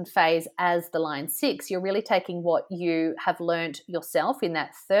second phase as the line 6, you're really taking what you have learned yourself in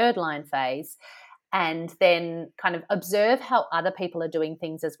that third line phase and then kind of observe how other people are doing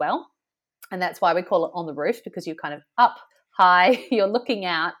things as well. And that's why we call it on the roof, because you're kind of up high, you're looking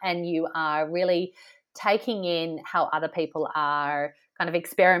out and you are really taking in how other people are kind of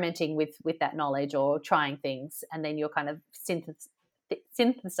experimenting with that knowledge or trying things, and then you're kind of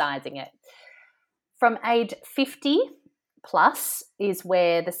synthesizing it. From age 50 plus is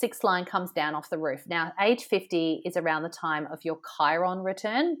where the 6th line comes down off the roof. Now, age 50 is around the time of your Chiron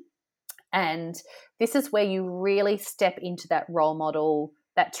return, and this is where you really step into that role model,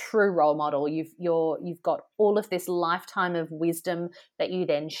 that true role model. You've got all of this lifetime of wisdom that you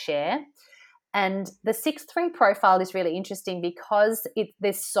then share. And the 6-3 profile is really interesting because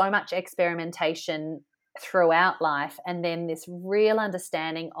there's so much experimentation throughout life, and then this real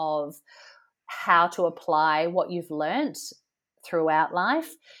understanding of how to apply what you've learnt throughout life.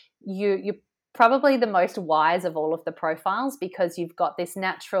 You're probably the most wise of all of the profiles because you've got this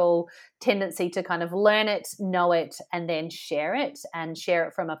natural tendency to kind of learn it, know it, and then share it, and share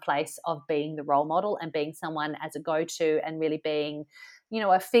it from a place of being the role model and being someone as a go-to, and really being,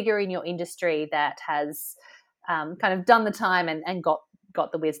 a figure in your industry that has kind of done the time and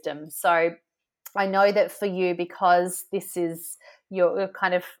got the wisdom. So I know that for you, because this is your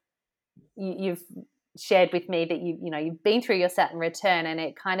kind of, you've shared with me that you've been through your Saturn return, and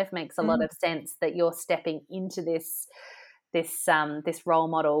it kind of makes a lot of sense that you're stepping into this role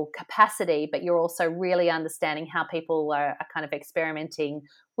model capacity, but you're also really understanding how people are kind of experimenting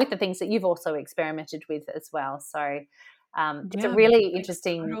with the things that you've also experimented with as well. So it's a really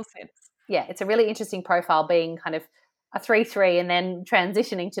interesting, it's a really interesting profile, being kind of a 3-3 and then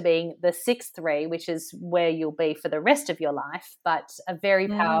transitioning to being the 6-3, which is where you'll be for the rest of your life, but a very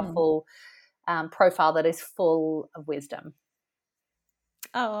powerful profile that is full of wisdom.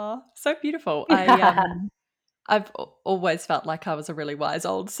 Oh, so beautiful. I've always felt like I was a really wise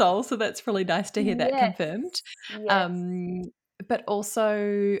old soul, so that's really nice to hear that confirmed. Yes. But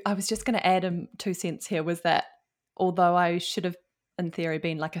also, I was just going to add 2 cents here, was that although I should have, in theory,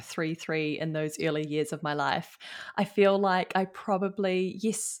 been like a 3-3 in those early years of my life, I feel like I probably,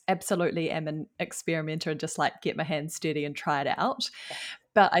 yes, absolutely am an experimenter and just like get my hands dirty and try it out.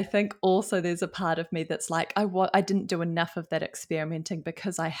 But I think also there's a part of me that's like, I didn't do enough of that experimenting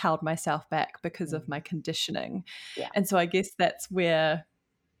because I held myself back because of my conditioning. Yeah. And so I guess that's where,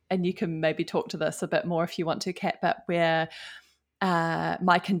 and you can maybe talk to this a bit more if you want to, Kat, but where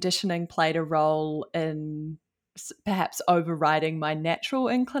my conditioning played a role in perhaps overriding my natural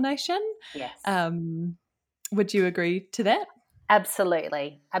inclination. Yes. Would you agree to that?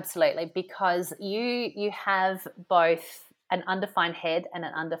 Absolutely, absolutely, because you have both an undefined head and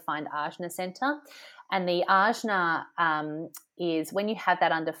an undefined ajna center, and the ajna is when you have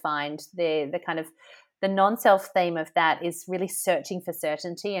that undefined, the kind of the non-self theme of that is really searching for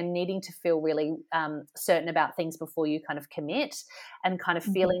certainty and needing to feel really certain about things before you kind of commit, and kind of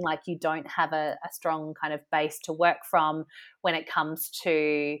Mhm. feeling like you don't have a strong kind of base to work from when it comes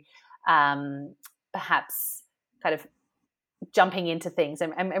to perhaps kind of jumping into things,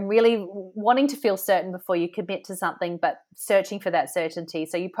 and really wanting to feel certain before you commit to something, but searching for that certainty.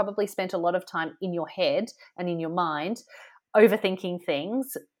 So you probably spent a lot of time in your head and in your mind overthinking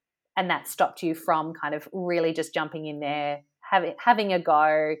things, and that stopped you from kind of really just jumping in there, having a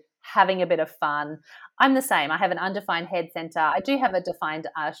go, having a bit of fun. I'm the same. I have an undefined head center. I do have a defined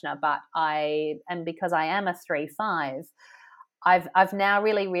ajna, but because I am a 3-5, I've now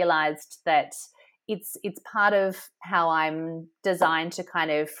really realized that it's part of how I'm designed to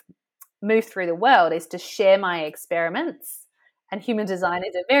kind of move through the world, is to share my experiments. And human design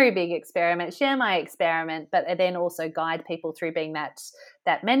is a very big experiment. Share my experiment, but then also guide people through being that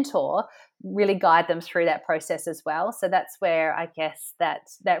mentor, really guide them through that process as well. So that's where I guess that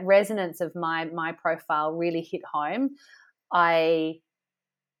resonance of my profile really hit home. I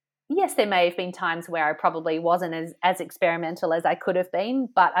Yes, there may have been times where I probably wasn't as experimental as I could have been,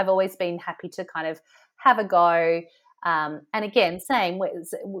 but I've always been happy to kind of have a go. And again, same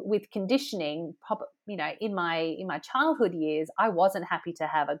with conditioning. In my childhood years, I wasn't happy to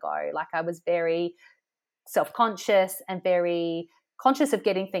have a go. Like, I was very self-conscious and very conscious of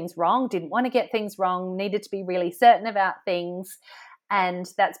getting things wrong. Didn't want to get things wrong. Needed to be really certain about things. And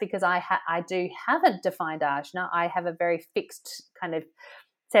that's because I do have a defined ajna. I have a very fixed kind of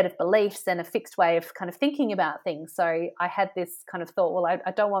set of beliefs and a fixed way of kind of thinking about things. So I had this kind of thought, well,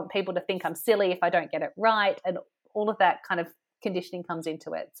 I don't want people to think I'm silly if I don't get it right. And all of that kind of conditioning comes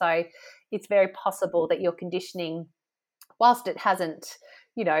into it. So it's very possible that your conditioning, whilst it hasn't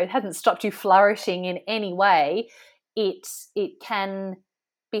stopped you flourishing in any way, it can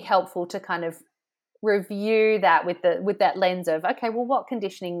be helpful to kind of review that with that lens of, okay, well, what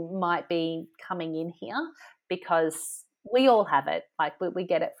conditioning might be coming in here, because we all have it. Like, we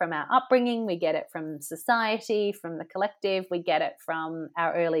get it from our upbringing, we get it from society, from the collective, we get it from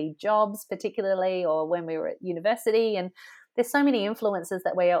our early jobs, particularly, or when we were at university. And there's so many influences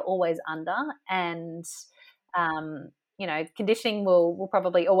that we are always under. And conditioning will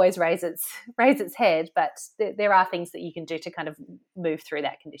probably always raise its head, but there are things that you can do to kind of move through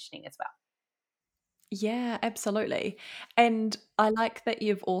that conditioning as well. Yeah, absolutely. And I like that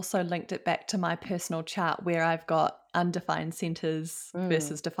you've also linked it back to my personal chart where I've got undefined centers Mm.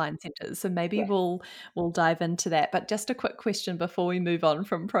 versus defined centers. So maybe Yes. we'll dive into that. But just a quick question before we move on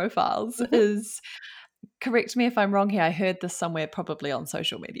from profiles Mhm. is, correct me if I'm wrong here, I heard this somewhere, probably on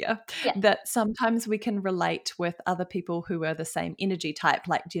social media, Yeah. that sometimes we can relate with other people who are the same energy type,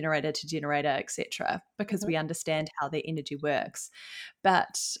 like generator to generator, etc., because Mhm. we understand how their energy works.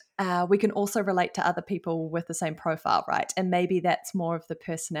 But we can also relate to other people with the same profile, right? And maybe that's more of the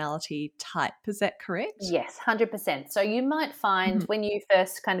personality type. Is that correct? Yes, 100%. So you might find Mhm. when you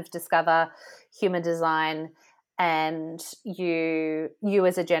first kind of discover human design, and you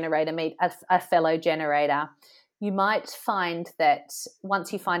as a generator meet a fellow generator, you might find that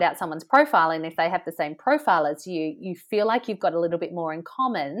once you find out someone's profile, and if they have the same profile as you feel like you've got a little bit more in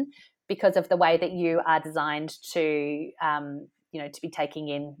common because of the way that you are designed to be taking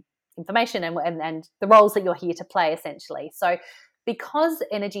in information, and the roles that you're here to play, essentially. So because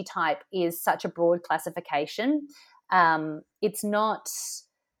energy type is such a broad classification, it's not,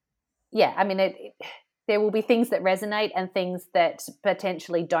 yeah, I mean, there will be things that resonate and things that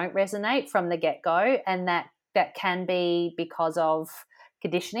potentially don't resonate from the get-go, and that can be because of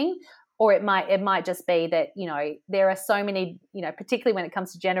conditioning, or it might just be that, there are so many, particularly when it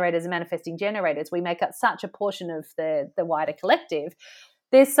comes to generators and manifesting generators, we make up such a portion of the wider collective.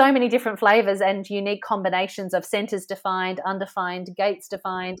 There's so many different flavors and unique combinations of centers defined, undefined, gates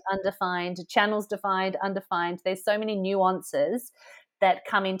defined, undefined, channels defined, undefined. There's so many nuances that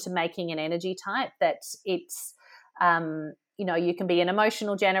come into making an energy type that you can be an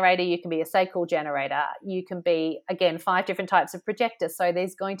emotional generator, you can be a sacral generator, you can be, again, 5 different types of projector. So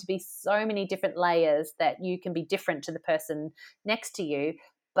there's going to be so many different layers that you can be different to the person next to you,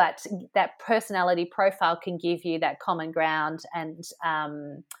 but that personality profile can give you that common ground. And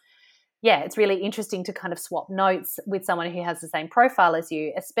it's really interesting to kind of swap notes with someone who has the same profile as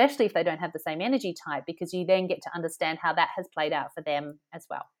you, especially if they don't have the same energy type, because you then get to understand how that has played out for them as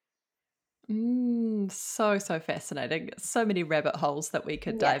well. So fascinating. So many rabbit holes that we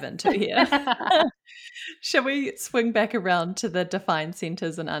could Yes. dive into here. Shall we swing back around to the defined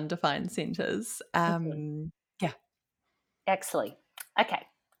centers and undefined centers? Mhm. Yeah. Excellent. Okay.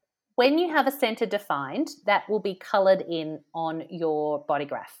 When you have a center defined, that will be colored in on your body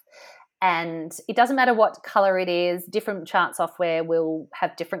graph. And it doesn't matter what color it is, different chart software will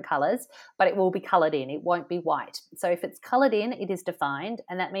have different colors, but it will be colored in. It won't be white. So if it's colored in, it is defined.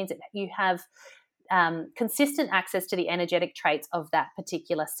 And that means that you have consistent access to the energetic traits of that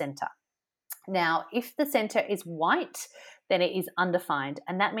particular center. Now, if the center is white, then it is undefined.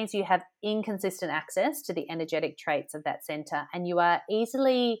 And that means you have inconsistent access to the energetic traits of that center. And you are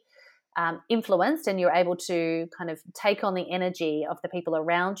easily influenced, and you're able to kind of take on the energy of the people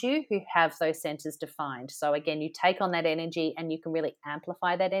around you who have those centers defined. So, again, you take on that energy and you can really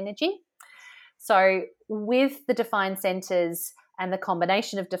amplify that energy. So, with the defined centers and the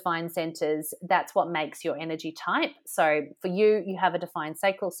combination of defined centers, that's what makes your energy type. So, for you, you have a defined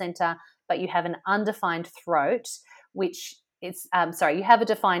sacral center, but you have an undefined throat, which is, you have a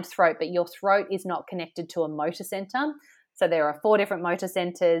defined throat, but your throat is not connected to a motor center. So, there are 4 different motor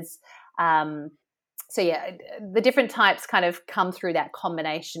centers. Um, the different types kind of come through that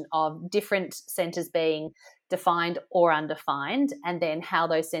combination of different centers being defined or undefined, and then how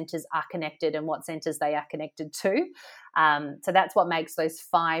those centers are connected and what centers they are connected to. So that's what makes those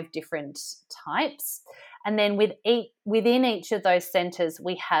 5 different types. And then within each of those centers,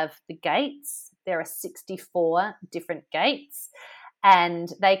 we have the gates. There are 64 different gates, and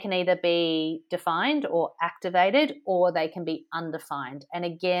they can either be defined or activated, or they can be undefined. And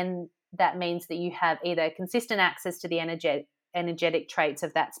again, that means that you have either consistent access to the energetic traits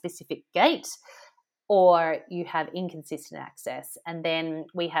of that specific gate, or you have inconsistent access. And then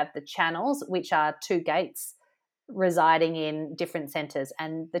we have the channels, which are 2 gates residing in different centers.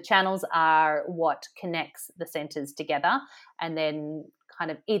 And the channels are what connects the centers together and then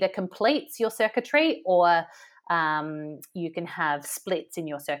kind of either completes your circuitry, or you can have splits in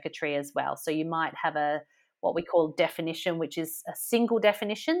your circuitry as well. So you might have what we call definition, which is a single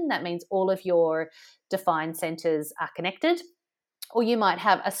definition. That means all of your defined centers are connected. Or you might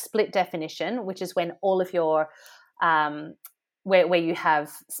have a split definition, which is when all of your where you have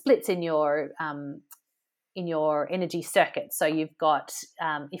splits in your energy circuit. So you've got,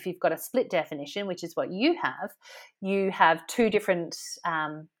 if you've got a split definition, which is what you have 2 different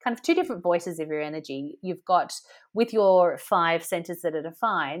kind of 2 different voices of your energy. You've got, with your 5 centers that are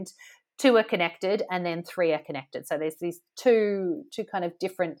defined, 2 are connected and then 3 are connected. So there's these two kind of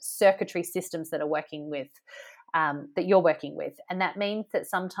different circuitry systems that are working with, that you're working with. And that means that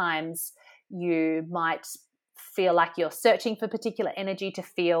sometimes you might feel like you're searching for particular energy to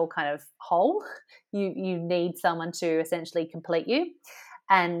feel kind of whole. You need someone to essentially complete you.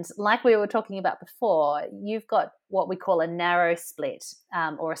 And like we were talking about before, you've got what we call a narrow split,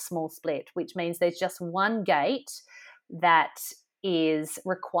 or a small split, which means there's just one gate that is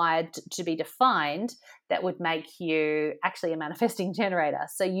required to be defined that would make you actually a manifesting generator.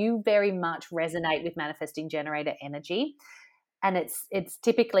 So you very much resonate with manifesting generator energy. And it's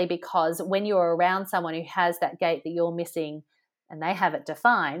typically because when you're around someone who has that gate that you're missing and they have it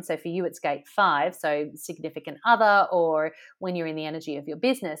defined, so for you it's gate 5, so significant other, or when you're in the energy of your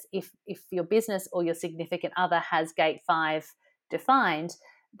business, if your business or your significant other has gate 5 defined,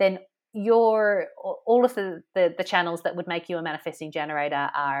 then all of the channels that would make you a manifesting generator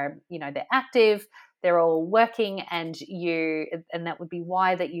are, they're active, they're all working, and that would be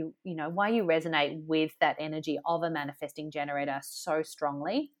why why you resonate with that energy of a manifesting generator so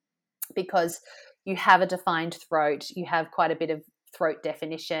strongly, because you have a defined throat, you have quite a bit of throat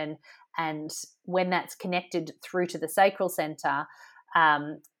definition, and when that's connected through to the sacral center,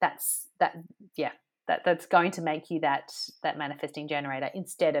 that's going to make you that manifesting generator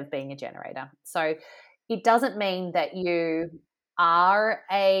instead of being a generator. So it doesn't mean that you are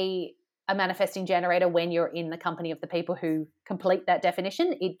a manifesting generator when you're in the company of the people who complete that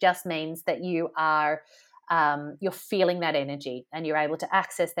definition. It just means that you are you're feeling that energy and you're able to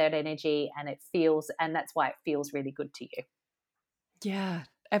access that energy, and that's why it feels really good to you. Yeah,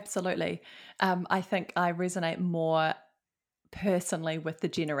 absolutely. I think I resonate more personally with the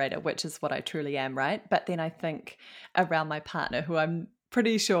generator, which is what I truly am, right? But then I think around my partner, who I'm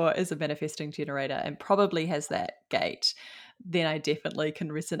pretty sure is a manifesting generator and probably has that gate, then I definitely can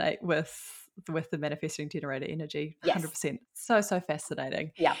resonate with the manifesting generator energy. Yes. 100%. So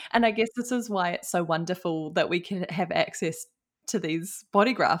fascinating. Yeah. And I guess this is why it's so wonderful that we can have access to these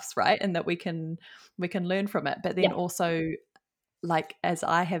body graphs, right? And that we can learn from it. But then Yeah. also like as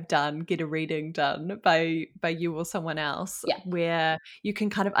I have done, get a reading done by you or someone else, Yeah. where you can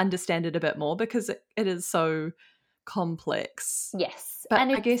kind of understand it a bit more because it is so complex. Yes. But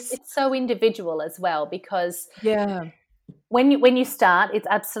And I guess, it's so individual as well, because yeah, when you start, it's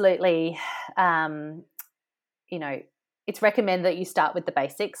absolutely um, you know, it's recommended that you start with the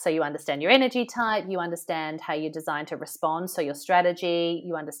basics. So you understand your energy type, you understand how you're designed to respond. So your strategy,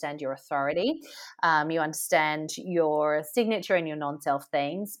 you understand your authority, you understand your signature and your non self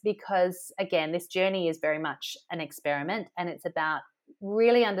themes. Because again, this journey is very much an experiment, and it's about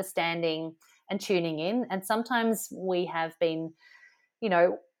really understanding and tuning in. And sometimes we have been, you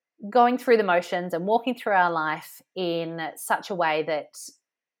know, going through the motions and walking through our life in such a way that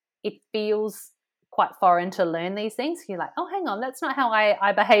it feels quite foreign to learn these things. You're like, oh, hang on, that's not how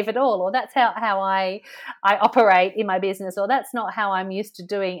I behave at all, or that's how I operate in my business, or that's not how I'm used to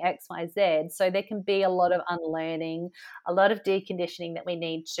doing X, Y, Z. So there can be a lot of unlearning, a lot of deconditioning that we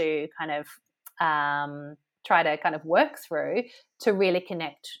need to kind of try to kind of work through to really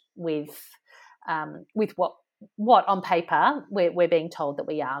connect with what on paper we're being told that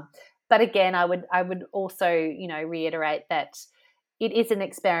we are. But again, I would also, you know, reiterate that it is an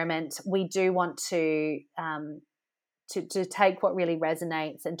experiment. We do want to take what really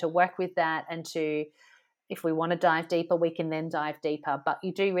resonates and to work with that, and to, if we want to dive deeper, we can then dive deeper. But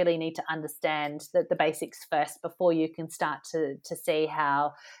you do really need to understand the basics first before you can start to see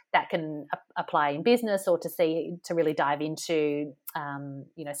how that can apply in business, or to really dive into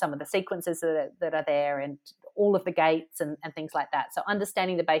you know, some of the sequences that are there, and all of the gates and things like that. So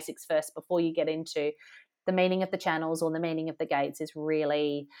understanding the basics first before you get into the meaning of the channels or the meaning of the gates is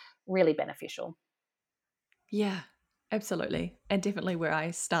really, really beneficial. yeah, absolutely. And definitely where I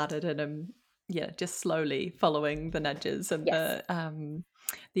started, and yeah, just slowly following the nudges and Yes,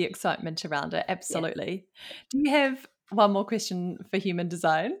 the excitement around it. yes. Absolutely. Do you have one more question for human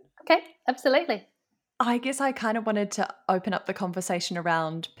design? Okay, absolutely. I guess I kind of wanted to open up the conversation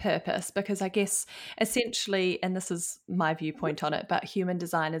around purpose, because I guess essentially, and this is my Mhm. viewpoint on it, but human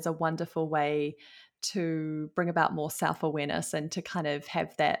design is a wonderful way to bring about more self awareness and to kind of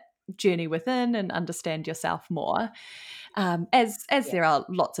have that journey within and understand yourself more. As Yeah, there are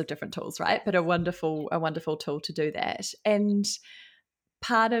lots of different tools, right? But yes, a wonderful tool to do that. And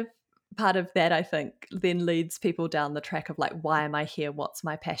part of part of that, I think, then leads people down the track of like, why am I here, what's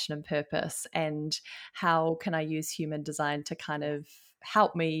my passion and purpose, and how can I use human design to kind yes, of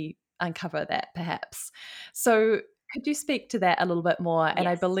help me uncover that, perhaps. So could you speak to that a little bit more? And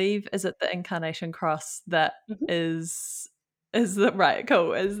I yes. believe, is it the incarnation cross that Mhm. is is the right,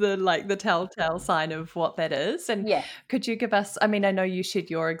 cool, is the like the telltale sign of what that is? And Yeah, could you give us, I mean, I know you shared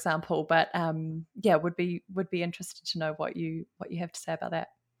your example, but yeah, would be interested to know what you have to say about that.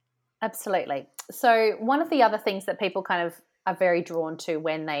 absolutely. So one of the other things that people kind of are very drawn to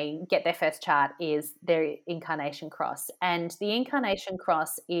when they get their first chart is their incarnation cross. And the incarnation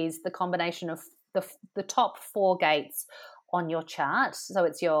cross is the combination of the top four gates on your chart. So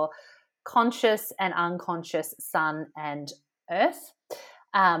it's your conscious and unconscious sun and earth.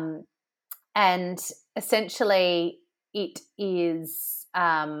 Um, and essentially, it is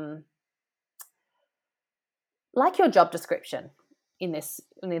like your job description in this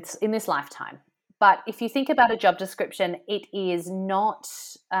lifetime. But if you think about a job description, it is not.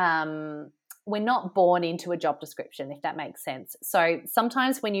 We're not born into a job description, if that makes sense. So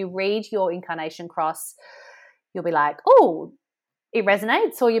sometimes when you read your incarnation cross, you'll be like, "Oh, it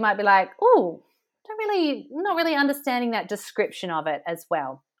resonates," or you might be like, "Oh, don't really, not really understanding that description of it as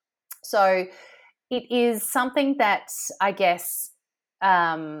well." So it is something that, I guess,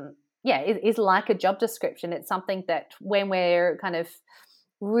 yeah, it is like a job description. It's something that when we're kind of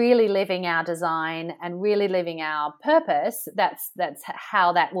really living our design and really living our purpose, that's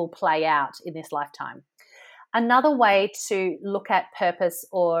how that will play out in this lifetime. Another way to look at purpose,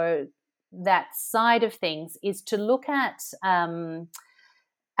 or that side of things, is to look at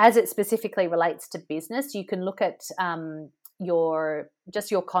as it specifically relates to business. You can look at your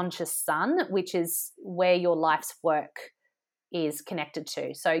conscious sun, which is where your life's work is connected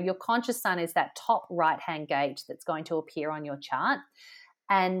to. So your conscious sun is that top right hand gate that's going to appear on your chart,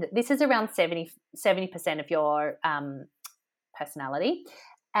 and this is around 70% of your personality,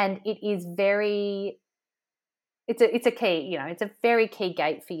 and it is very, it's a key, you know, it's a very key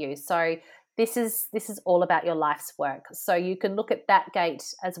gate for you. So this is all about your life's work. So you can look at that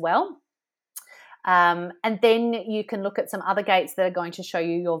gate as well. And then you can look at some other gates that are going to show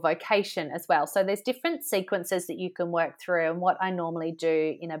you your vocation as well. So there's different sequences that you can work through. And what I normally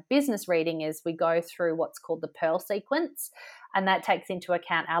do in a business reading is we go through what's called the Pearl sequence. And that takes into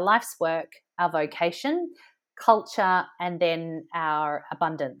account our life's work, our vocation, culture, and then our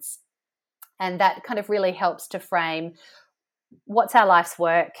abundance. And that kind of really helps to frame what's our life's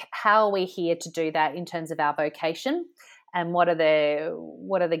work, how are we here to do that in terms of our vocation, and what are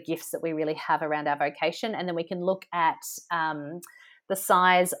the gifts that we really have around our vocation. And then we can look at the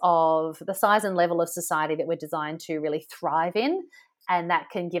size and level of society that we're designed to really thrive in, and that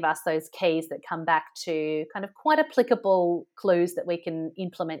can give us those keys that come back to kind of quite applicable clues that we can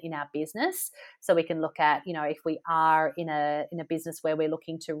implement in our business. So we can look at, if we are in a business where we're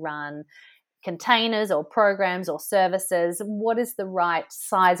looking to run containers or programs or services, what is the right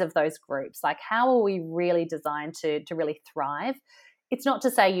size of those groups? Like, how are we really designed to really thrive? It's not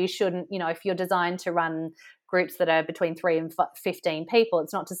to say you shouldn't, if you're designed to run groups that are between 3 and 15 people,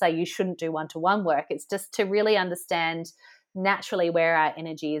 it's not to say you shouldn't do one-to-one work. It's just to really understand naturally where our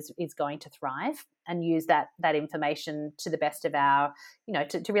energy is going to thrive, and use that information to the best of our,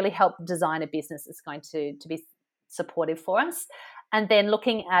 to really help design a business that's going to be supportive for us. And then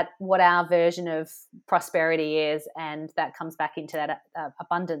looking at what our version of prosperity is, and that comes back into that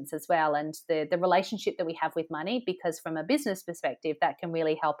abundance as well, and the relationship that we have with money, because from a business perspective, that can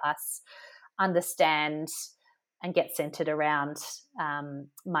really help us understand and get centered around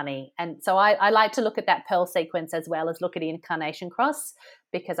money. And so I like to look at that Pearl sequence as well as look at the Incarnation Cross,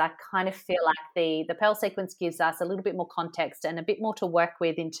 because I kind of feel like the Pearl sequence gives us a little bit more context and a bit more to work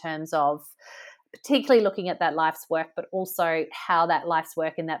with in terms of particularly looking at that life's work, but also how that life's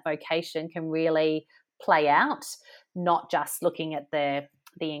work and that vocation can really play out, not just looking at the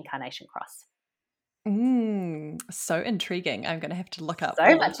Incarnation Cross. So intriguing. I'm going to have to look up So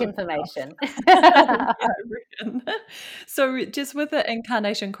all of much this information. stuff. So just with the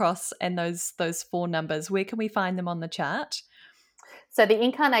Incarnation Cross and those 4 numbers, where can we find them on the chart? So the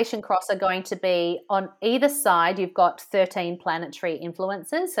Incarnation Cross are going to be on either side. You've got 13 planetary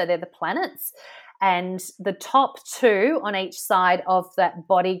influences. So they're the planets. And the top 2 on each side of that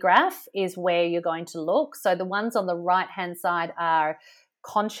body graph is where you're going to look. So the ones on the right-hand side are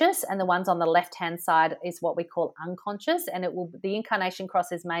conscious, and the ones on the left-hand side is what we call unconscious. And the Incarnation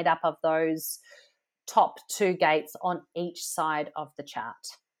Cross is made up of those top 2 gates on each side of the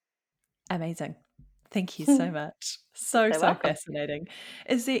chart. Amazing. Thank you so much. So welcome. Fascinating.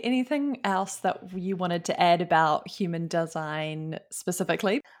 Is there anything else that you wanted to add about human design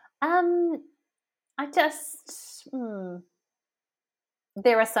specifically?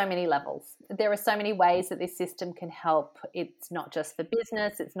 There are so many levels. There are so many ways that this system can help. It's not just for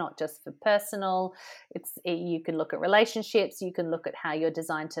business. It's not just for personal. You can look at relationships. You can look at how you're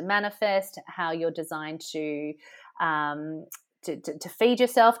designed to manifest, how you're designed to feed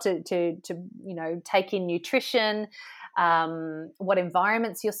yourself, to take in nutrition, what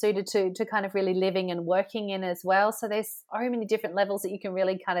environments you're suited to kind of really living and working in as well. So there's so many different levels that you can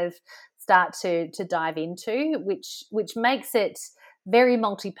really kind of start to dive into, which makes it very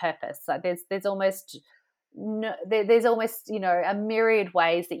multi-purpose. So there's almost a myriad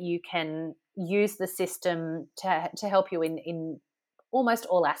ways that you can use the system to help you in almost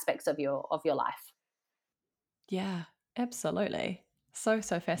all aspects of your life. Yeah, absolutely. So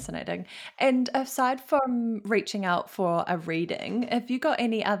fascinating. And aside from reaching out for a reading, have you got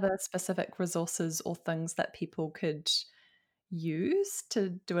any other specific resources or things that people could use to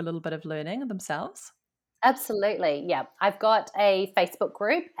do a little bit of learning themselves? Absolutely. Yeah. I've got a Facebook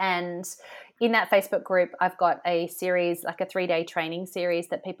group, and in that Facebook group, I've got a series, like a 3-day training series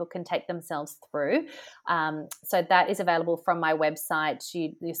that people can take themselves through. So that is available from my website.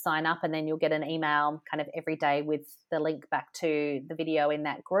 You sign up, and then you'll get an email kind of every day with the link back to the video in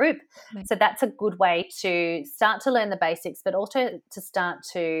that group. So that's a good way to start to learn the basics, but also to start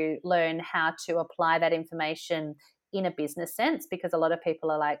to learn how to apply that information in a business sense, because a lot of people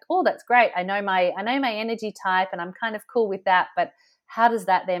are like, oh, that's great. I know my energy type and I'm kind of cool with that. But how does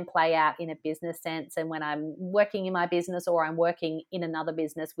that then play out in a business sense? And when I'm working in my business, or I'm working in another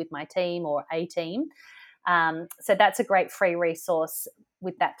business with my team or a team. So that's a great free resource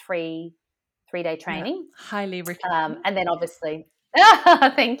with that 3-day training. Yeah, highly recommend. And then obviously,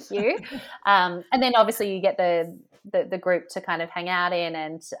 thank you. And then obviously you get the group to kind of hang out in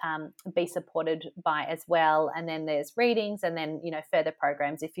and be supported by as well. And then there's readings, and then further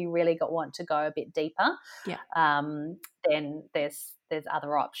programs if you really want to go a bit deeper. Yeah. Then there's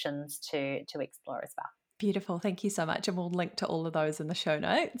other options to explore as well. Beautiful. Thank you so much. And we'll link to all of those in the show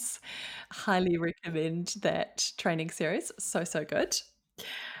notes. Highly recommend that training series. So good.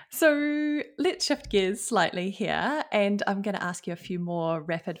 So let's shift gears slightly here, and I'm going to ask you a few more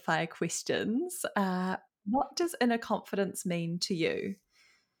rapid fire questions. What does inner confidence mean to you?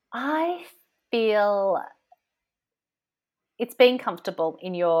 I feel it's being comfortable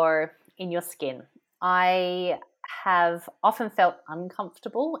in your skin. I have often felt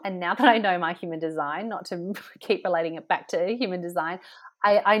uncomfortable, and now that I know my human design, not to keep relating it back to human design,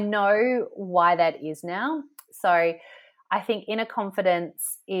 I know why that is now. So I think inner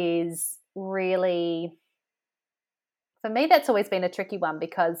confidence is really, for me, that's always been a tricky one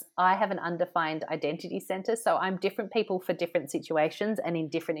because I have an undefined identity center. So I'm different people for different situations and in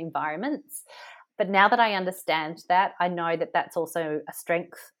different environments. But now that I understand that, I know that that's also a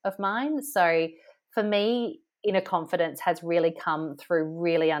strength of mine. So for me, inner confidence has really come through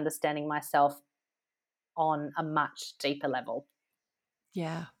really understanding myself on a much deeper level.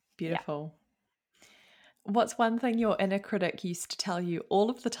 Yeah, Yeah. beautiful. What's one thing your inner critic used to tell you all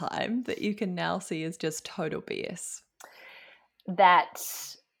of the time that you can now see as just total BS? That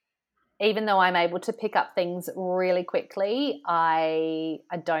even though I'm able to pick up things really quickly, I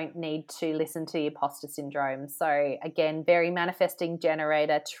don't need to listen to the imposter syndrome. So again, very manifesting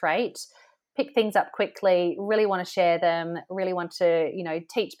generator trait. Pick things up quickly, really want to share them, really want to,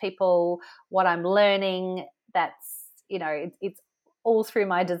 teach people what I'm learning. That's, it's all through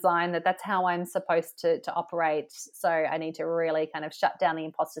my design that's how I'm supposed to operate. So I need to really kind of shut down the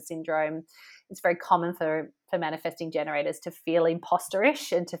imposter syndrome. It's very common for manifesting generators to feel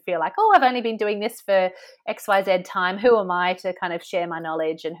imposterish and to feel like, oh, I've only been doing this for XYZ time. Who am I to kind of share my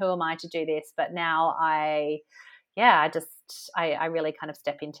knowledge, and who am I to do this? But now I really kind of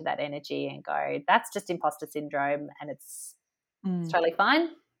step into that energy and go, that's just imposter syndrome, and it's Mm. totally fine,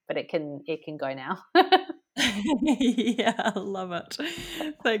 but it can go now. Yeah, I love it.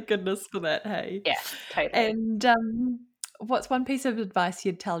 Thank goodness for that, hey. Yeah, totally. And what's one piece of advice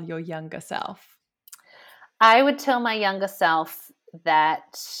you'd tell your younger self? I would tell my younger self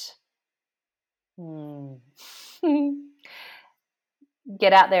that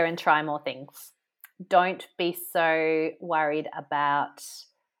get out there and try more things. Don't be so worried about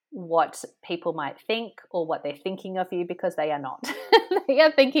what people might think or what they're thinking of you, because they are not. They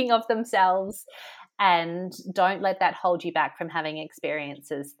are thinking of themselves, and don't let that hold you back from having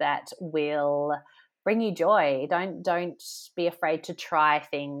experiences that will bring you joy. Don't be afraid to try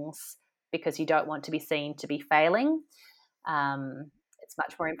things because you don't want to be seen to be failing. It's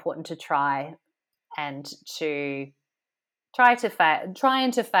much more important to try and to try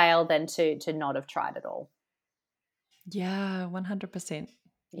and to fail than to not have tried at all. Yeah, 100%.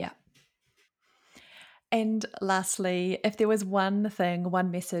 Yeah. Yeah. And lastly, if there was one thing,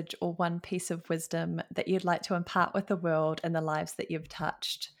 one message, or one piece of wisdom that you'd like to impart with the world and the lives that you've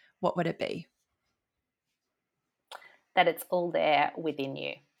touched, what would it be? That it's all there within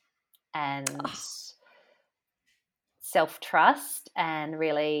you, and Oh, self-trust and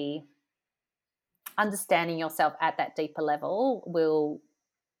really understanding yourself at that deeper level will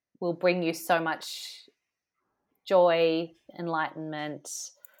bring you so much joy, enlightenment.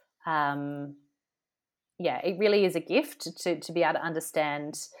 um, yeah, it really is a gift to be able to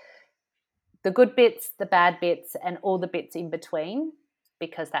understand the good bits, the bad bits, and all the bits in between,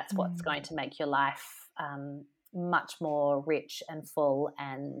 because that's what's mm, going to make your life much more rich and full,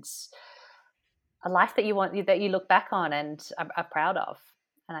 and a life that you look back on and are proud of.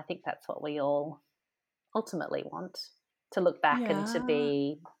 And I think that's what we all ultimately want, to look back and to yeah.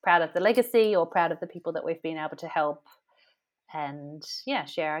 be proud of the legacy or proud of the people that we've been able to help and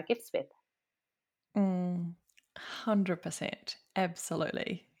share our gifts with. 100%.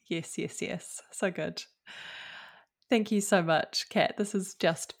 Absolutely. Yes, yes, yes. So good. Thank you so much, Kat. This has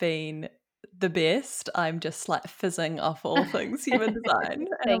just been the best. I'm just like fizzing off all things human design.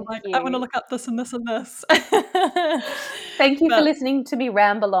 And I'm Thank like, I want to you. look up this and this and this. Thank you for But listening to me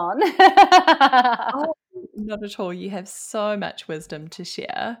ramble on. oh, not at all. You have so much wisdom to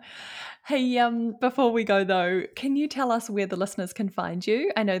share. Hey, before we go though, can you tell us where the listeners can find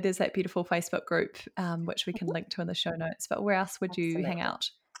you? I know there's that beautiful Facebook group, which we can link to in the show notes, but where else would you hang Absolutely.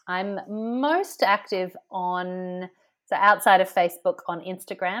 out? I'm most active so outside of Facebook, on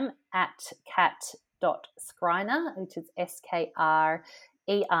Instagram at cat.skreiner, which is Skreiner.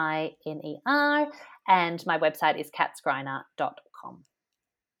 And my website is catskreiner.com.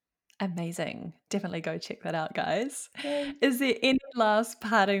 Amazing. Definitely go check that out, guys. Yay. Is there any last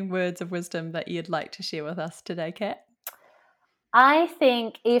parting words of wisdom that you'd like to share with us today, Kat? I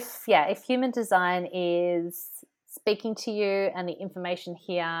think if human design is speaking to you and the information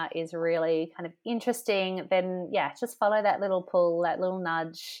here is really kind of interesting, then just follow that little pull, that little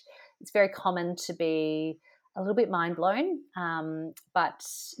nudge. It's very common to be a little bit mind blown, but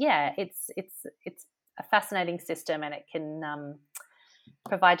it's a fascinating system, and it can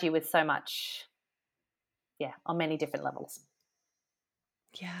provide you with so much, on many different levels.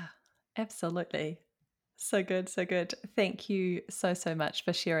 Yeah, absolutely. So good, so good. Thank you so, so much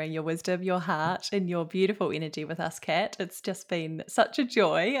for sharing your wisdom, your heart, and your beautiful energy with us, Kat. It's just been such a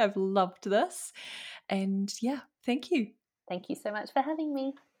joy. I've loved this. And yeah, thank you. Thank you so much for having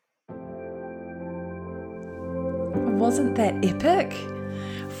me. Wasn't that epic?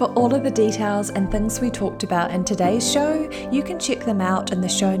 For all of the details and things we talked about in today's show, you can check them out in the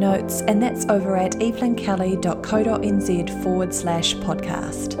show notes, and that's over at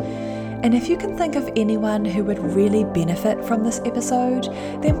evelynkelly.co.nz/podcast. And if you can think of anyone who would really benefit from this episode,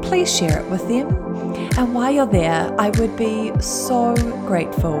 then please share it with them. And while you're there, I would be so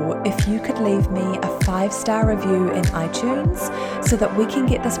grateful if you could leave me a 5-star review in iTunes so that we can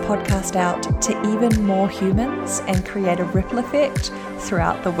get this podcast out to even more humans and create a ripple effect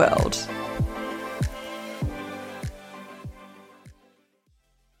throughout the world.